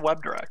actually have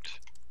WebDirect.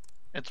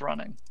 It's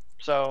running.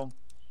 So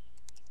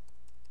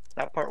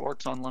that part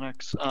works on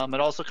Linux. It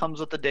also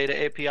comes with the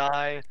data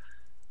API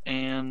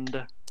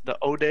and the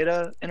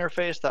OData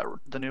interface,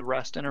 the new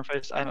REST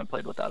interface. I haven't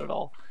played with that at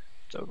all.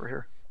 It's over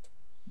here.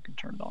 You can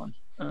turn it on.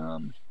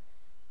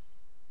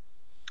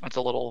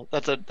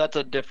 That's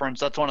a difference.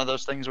 That's one of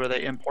those things where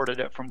they imported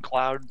it from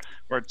cloud,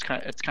 where it's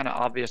kind of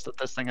obvious that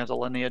this thing has a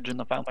lineage in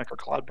the FileMaker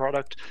Cloud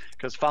product,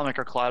 because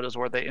FileMaker Cloud is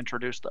where they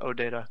introduced the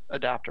OData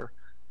adapter.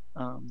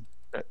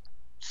 That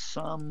I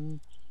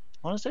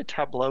want to say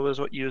Tableau is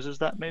what uses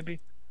that, maybe.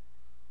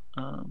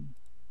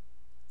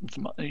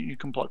 You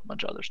can plug a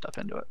bunch of other stuff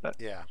into it, but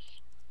yeah.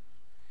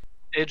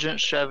 Agent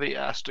Chevy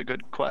asked a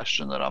good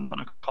question that I'm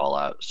going to call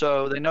out.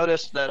 So they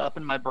noticed that up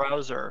in my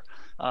browser,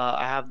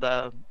 I have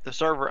the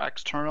server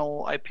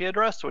external IP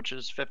address, which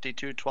is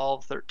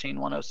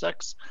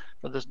 52.12.13.106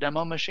 for this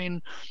demo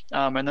machine.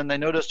 And then they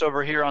noticed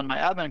over here on my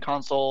admin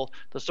console,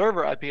 the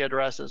server IP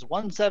address is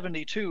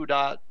 172.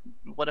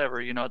 Whatever,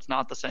 it's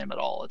not the same at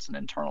all. It's an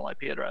internal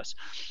IP address.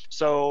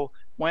 So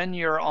when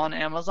you're on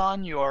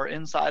Amazon, you are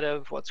inside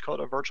of what's called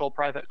a virtual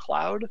private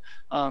cloud.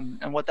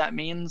 And what that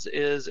means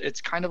is it's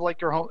kind of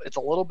like your home, it's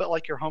a little bit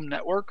like your home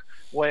network,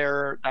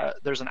 where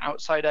there's an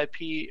outside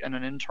IP and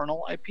an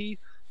internal IP.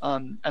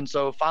 And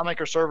so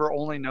FileMaker Server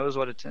only knows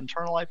what its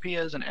internal IP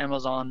is, and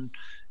Amazon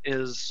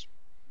is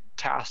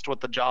tasked with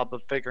the job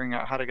of figuring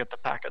out how to get the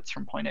packets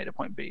from point A to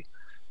point B,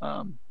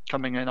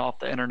 coming in off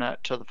the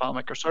internet to the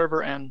FileMaker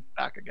Server and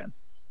back again.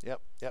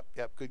 Yep.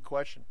 Good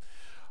question.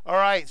 All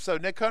right, so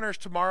Nick Hunter's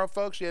tomorrow,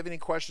 folks. If you have any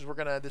questions,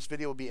 this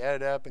video will be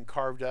edited up and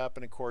carved up,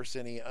 and of course,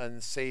 any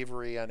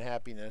unsavory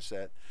unhappiness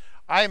that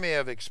I may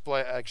have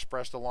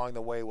expressed along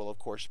the way will, of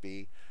course,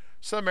 be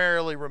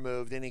summarily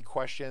removed. Any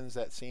questions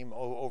that seem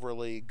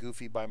overly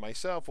goofy by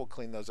myself, we'll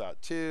clean those out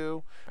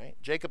too. Right.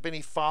 Jacob, any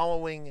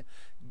following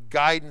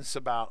guidance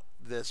about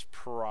this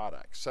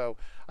product? So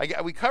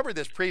we covered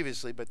this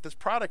previously, but this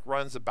product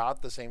runs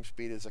about the same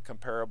speed as a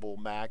comparable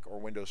Mac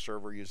or Windows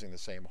server using the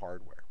same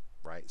hardware.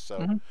 Right,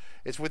 so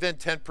it's within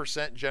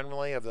 10%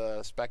 generally of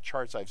the spec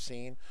charts I've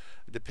seen,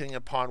 depending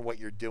upon what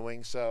you're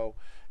doing. So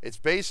it's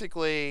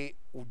basically,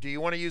 do you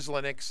want to use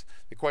Linux?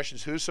 The question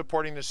is, who's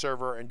supporting the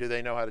server, and do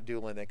they know how to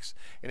do Linux?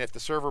 And if the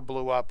server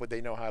blew up, would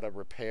they know how to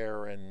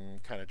repair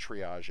and kind of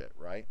triage it,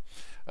 right?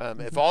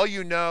 If all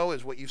you know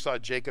is what you saw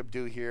Jacob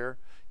do here,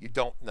 you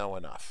don't know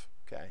enough.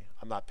 Okay,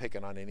 I'm not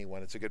picking on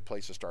anyone. It's a good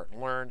place to start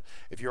and learn.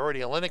 If you're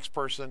already a Linux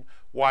person,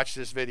 watch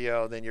this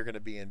video, then you're going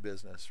to be in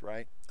business,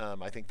 right?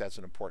 I think that's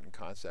an important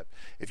concept.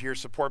 If your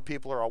support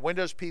people are all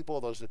Windows people,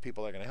 those are the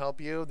people that are going to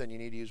help you, then you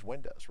need to use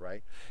Windows,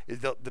 right?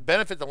 The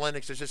benefit to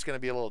Linux is just going to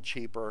be a little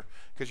cheaper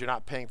because you're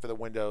not paying for the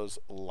Windows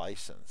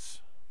license.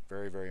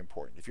 Very, very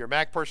important. If you're a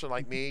Mac person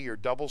like me, you're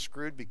double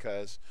screwed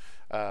because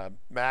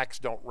Macs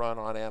don't run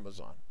on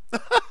Amazon.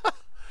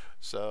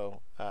 So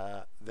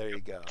there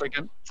you go.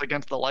 It's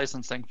against the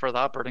licensing for the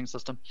operating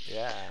system.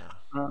 Yeah.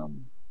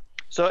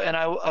 So, and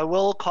I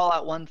will call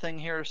out one thing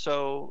here.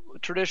 So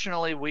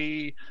traditionally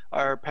we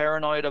are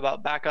paranoid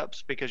about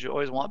backups because you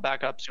always want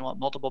backups. You want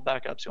multiple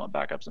backups. You want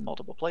backups in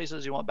multiple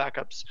places. You want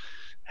backups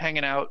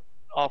hanging out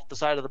off the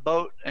side of the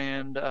boat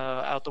and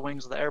out the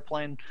wings of the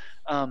airplane.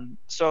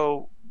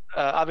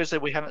 Obviously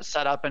we haven't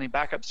set up any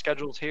backup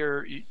schedules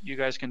here. You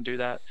guys can do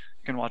that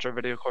You can watch our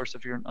video course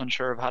if you're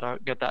unsure of how to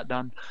get that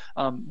done.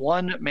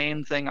 One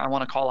main thing I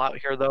want to call out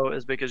here, though,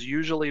 is because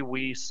usually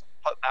we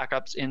put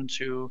backups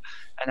into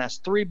an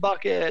S3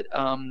 bucket.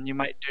 You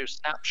might do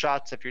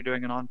snapshots if you're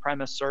doing an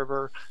on-premise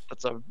server.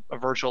 That's a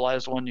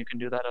virtualized one. You can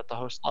do that at the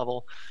host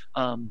level.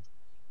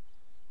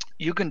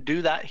 You can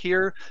do that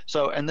here.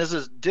 So, and this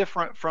is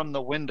different from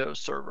the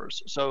Windows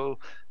servers. So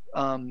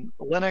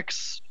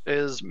Linux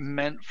is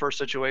meant for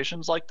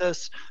situations like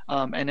this,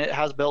 and it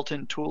has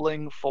built-in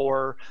tooling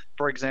for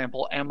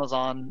example,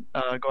 Amazon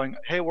going,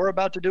 hey, we're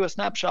about to do a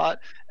snapshot,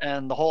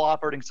 and the whole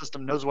operating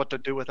system knows what to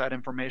do with that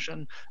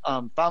information.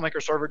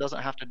 FileMaker Server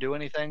doesn't have to do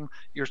anything.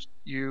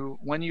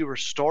 When you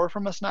restore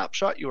from a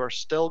snapshot, you are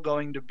still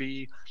going to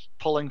be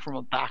pulling from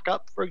a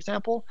backup, for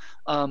example,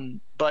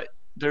 but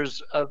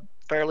there's a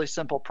fairly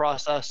simple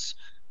process,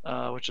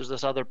 which is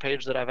this other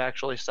page that I've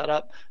actually set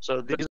up.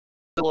 So these are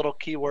the little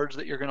keywords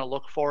that you're going to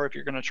look for if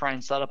you're going to try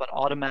and set up an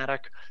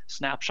automatic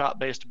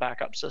snapshot-based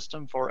backup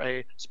system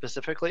for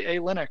specifically a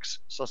Linux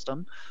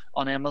system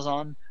on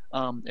Amazon.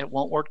 It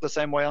won't work the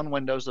same way on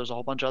Windows. There's a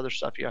whole bunch of other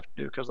stuff you have to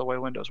do because of the way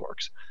Windows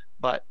works.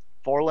 But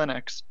for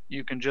Linux,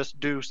 you can just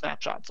do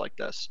snapshots like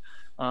this.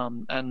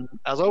 And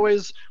as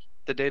always,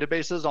 the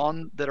databases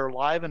that are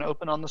live and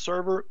open on the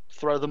server,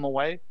 throw them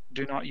away.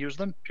 Do not use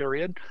them,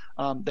 period.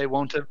 They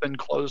won't have been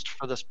closed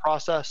for this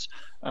process.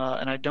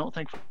 And I don't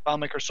think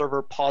FileMaker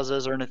Server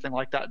pauses or anything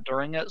like that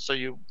during it, so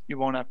you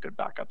won't have good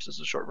backups is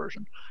the short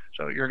version.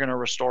 So you're going to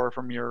restore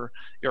from your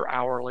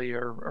hourly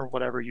or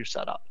whatever you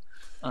set up.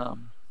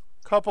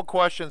 Couple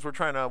questions. We're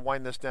trying to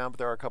wind this down, but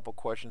there are a couple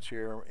questions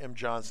here. M.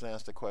 Johnson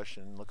asked a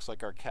question. Looks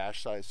like our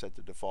cache size set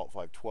to default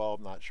 512.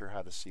 Not sure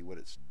how to see what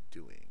it's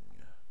doing.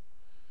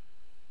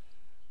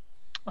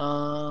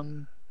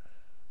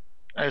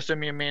 I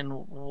assume you mean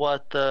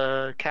what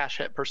the cache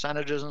hit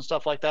percentages and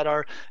stuff like that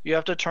are. You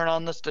have to turn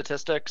on the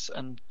statistics,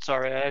 and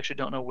sorry, I actually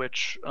don't know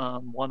which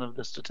one of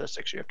the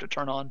statistics you have to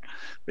turn on,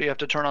 but you have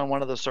to turn on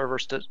one of the server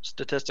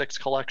statistics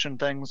collection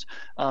things,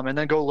 and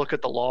then go look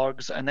at the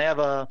logs. And they have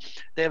a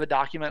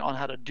document on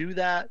how to do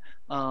that,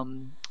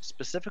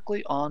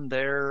 specifically on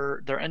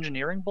their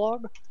engineering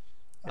blog.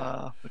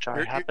 Which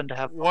I happen to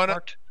have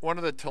marked. One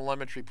of the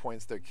telemetry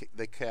points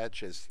they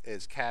catch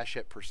is cache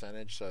hit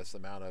percentage. So it's the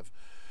amount of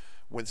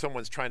when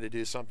someone's trying to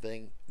do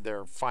something,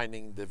 they're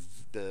finding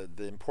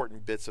the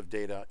important bits of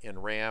data in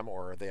RAM,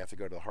 or they have to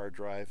go to the hard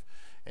drive,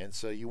 and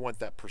so you want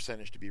that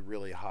percentage to be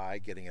really high,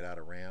 getting it out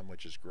of RAM,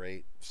 which is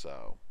great.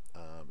 So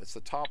it's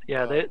the top.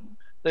 Yeah,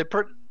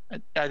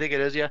 I think it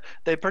is. Yeah,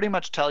 they pretty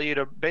much tell you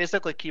to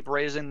basically keep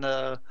raising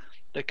the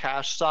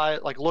cache size,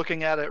 like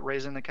looking at it,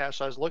 raising the cache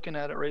size, looking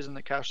at it, raising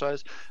the cache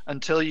size,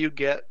 until you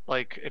get,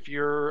 like, if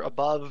you're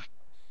above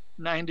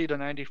 90 to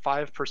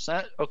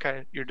 95%,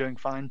 okay, you're doing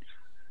fine.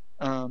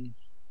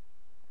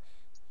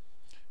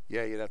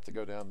 Yeah, you'd have to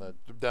go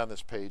down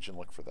this page and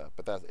look for that,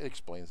 but it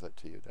explains that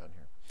to you down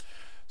here.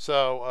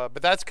 So,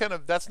 but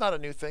that's not a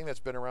new thing.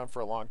 That's been around for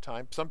a long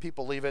time. Some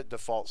people leave it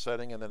default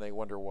setting, and then they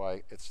wonder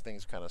why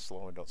things kind of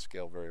slow and don't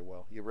scale very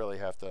well. You really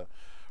have to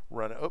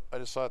run it. Oh, I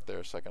just saw it there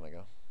a second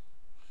ago.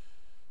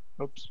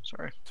 Oops,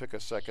 sorry. Took a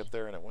second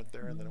there, and it went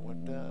there, and then it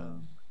went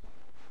down.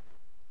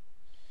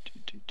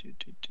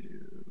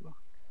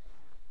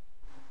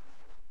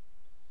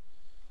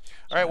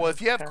 All right. Well,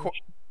 if you have,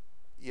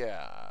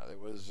 yeah, it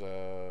was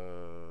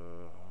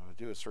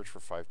do a search for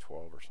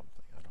 512 or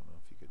something. I don't know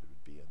if you could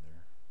be in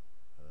there.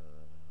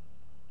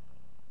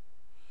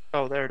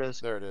 Oh, there it is.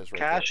 There it is. Right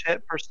Cache there.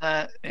 hit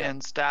percent in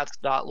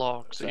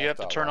stats.log. So you have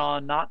to turn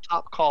on not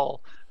top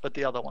call, but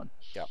the other one.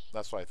 Yeah,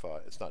 that's what I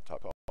thought. It's not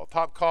top call.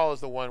 Top call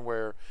is the one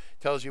where it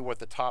tells you what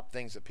the top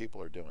things that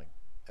people are doing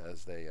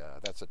as they.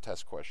 That's a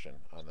test question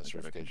on the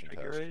certification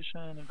test.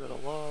 And go to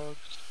logs.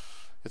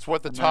 It's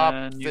what the top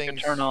things. You can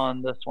turn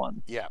on this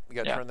one. Yeah, you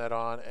got to turn that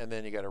on, and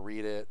then you got to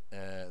read it,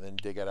 and then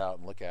dig it out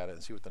and look at it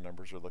and see what the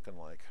numbers are looking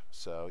like.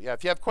 So yeah,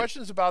 if you have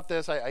questions about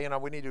this,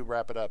 we need to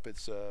wrap it up.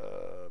 It's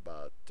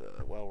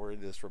we're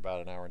in this for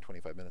about an hour and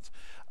 25 minutes.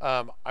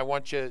 I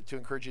want you to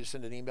encourage you to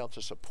send an email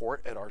to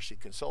support@RC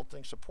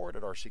Consulting.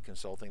 Support@RC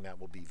Consulting. That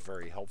will be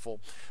very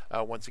helpful.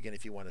 Once again,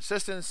 if you want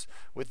assistance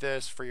with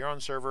this for your own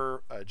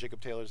server,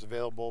 Jacob Taylor is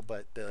available,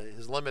 but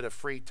his limit of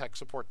free tech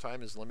support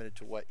time is limited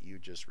to what you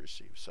just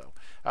received. So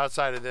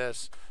outside of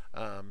this,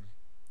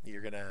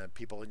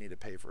 people need to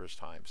pay for his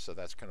time. So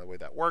that's kind of the way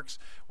that works.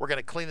 We're going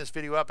to clean this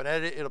video up and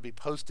edit it. It'll be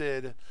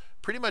posted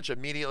pretty much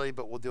immediately,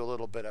 but we'll do a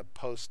little bit of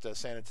post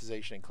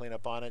sanitization and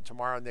cleanup on it.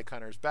 Tomorrow, Nick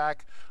Hunter's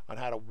back on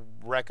how to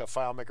wreck a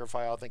FileMaker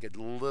file. I think a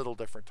little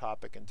different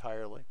topic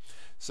entirely.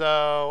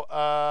 So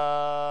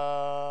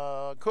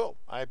cool.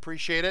 I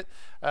appreciate it.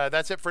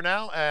 That's it for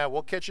now.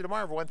 We'll catch you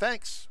tomorrow, everyone.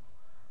 Thanks.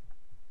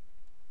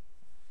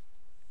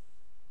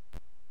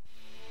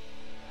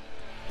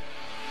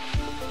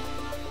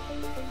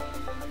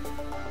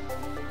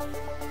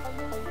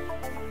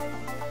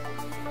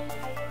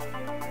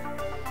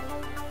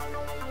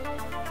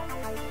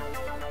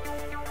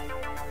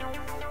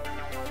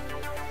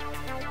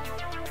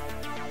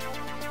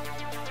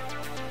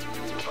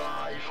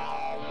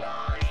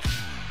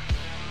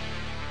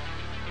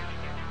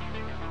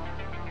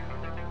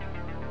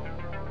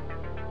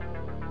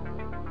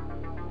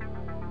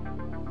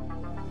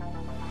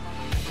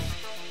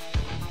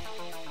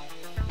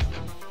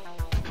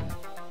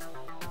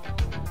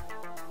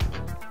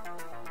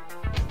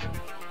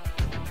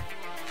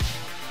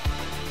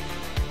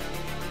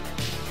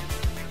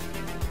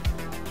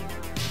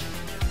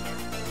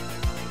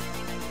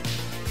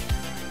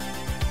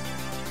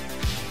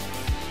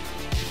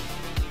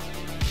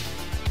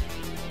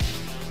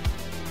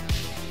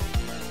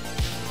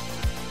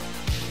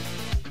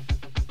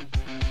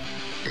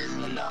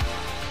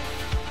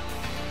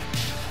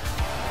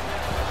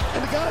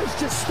 And the guys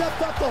just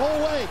stepped up the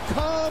whole way.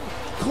 Calm,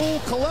 cool,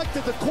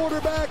 collected the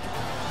quarterback.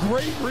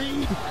 Great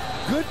read,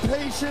 good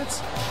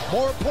patience.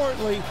 More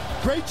importantly,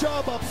 great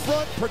job up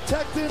front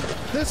protecting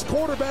this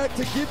quarterback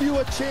to give you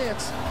a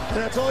chance. And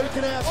that's all you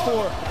can ask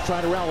for.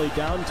 Trying to rally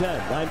down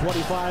 10.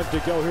 9:25 to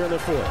go here in the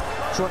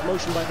fourth. Short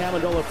motion by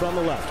Amendola from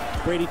the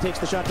left. Brady takes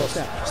the shotgun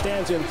snap.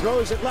 Stands in,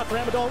 throws it left for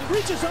Amendola.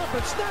 Reaches up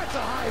and snacks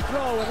a high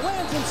throw and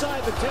lands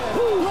inside the 10.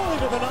 Rolling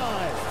to the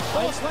 9.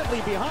 Ball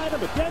slightly behind him,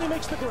 but Danny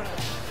makes the grab.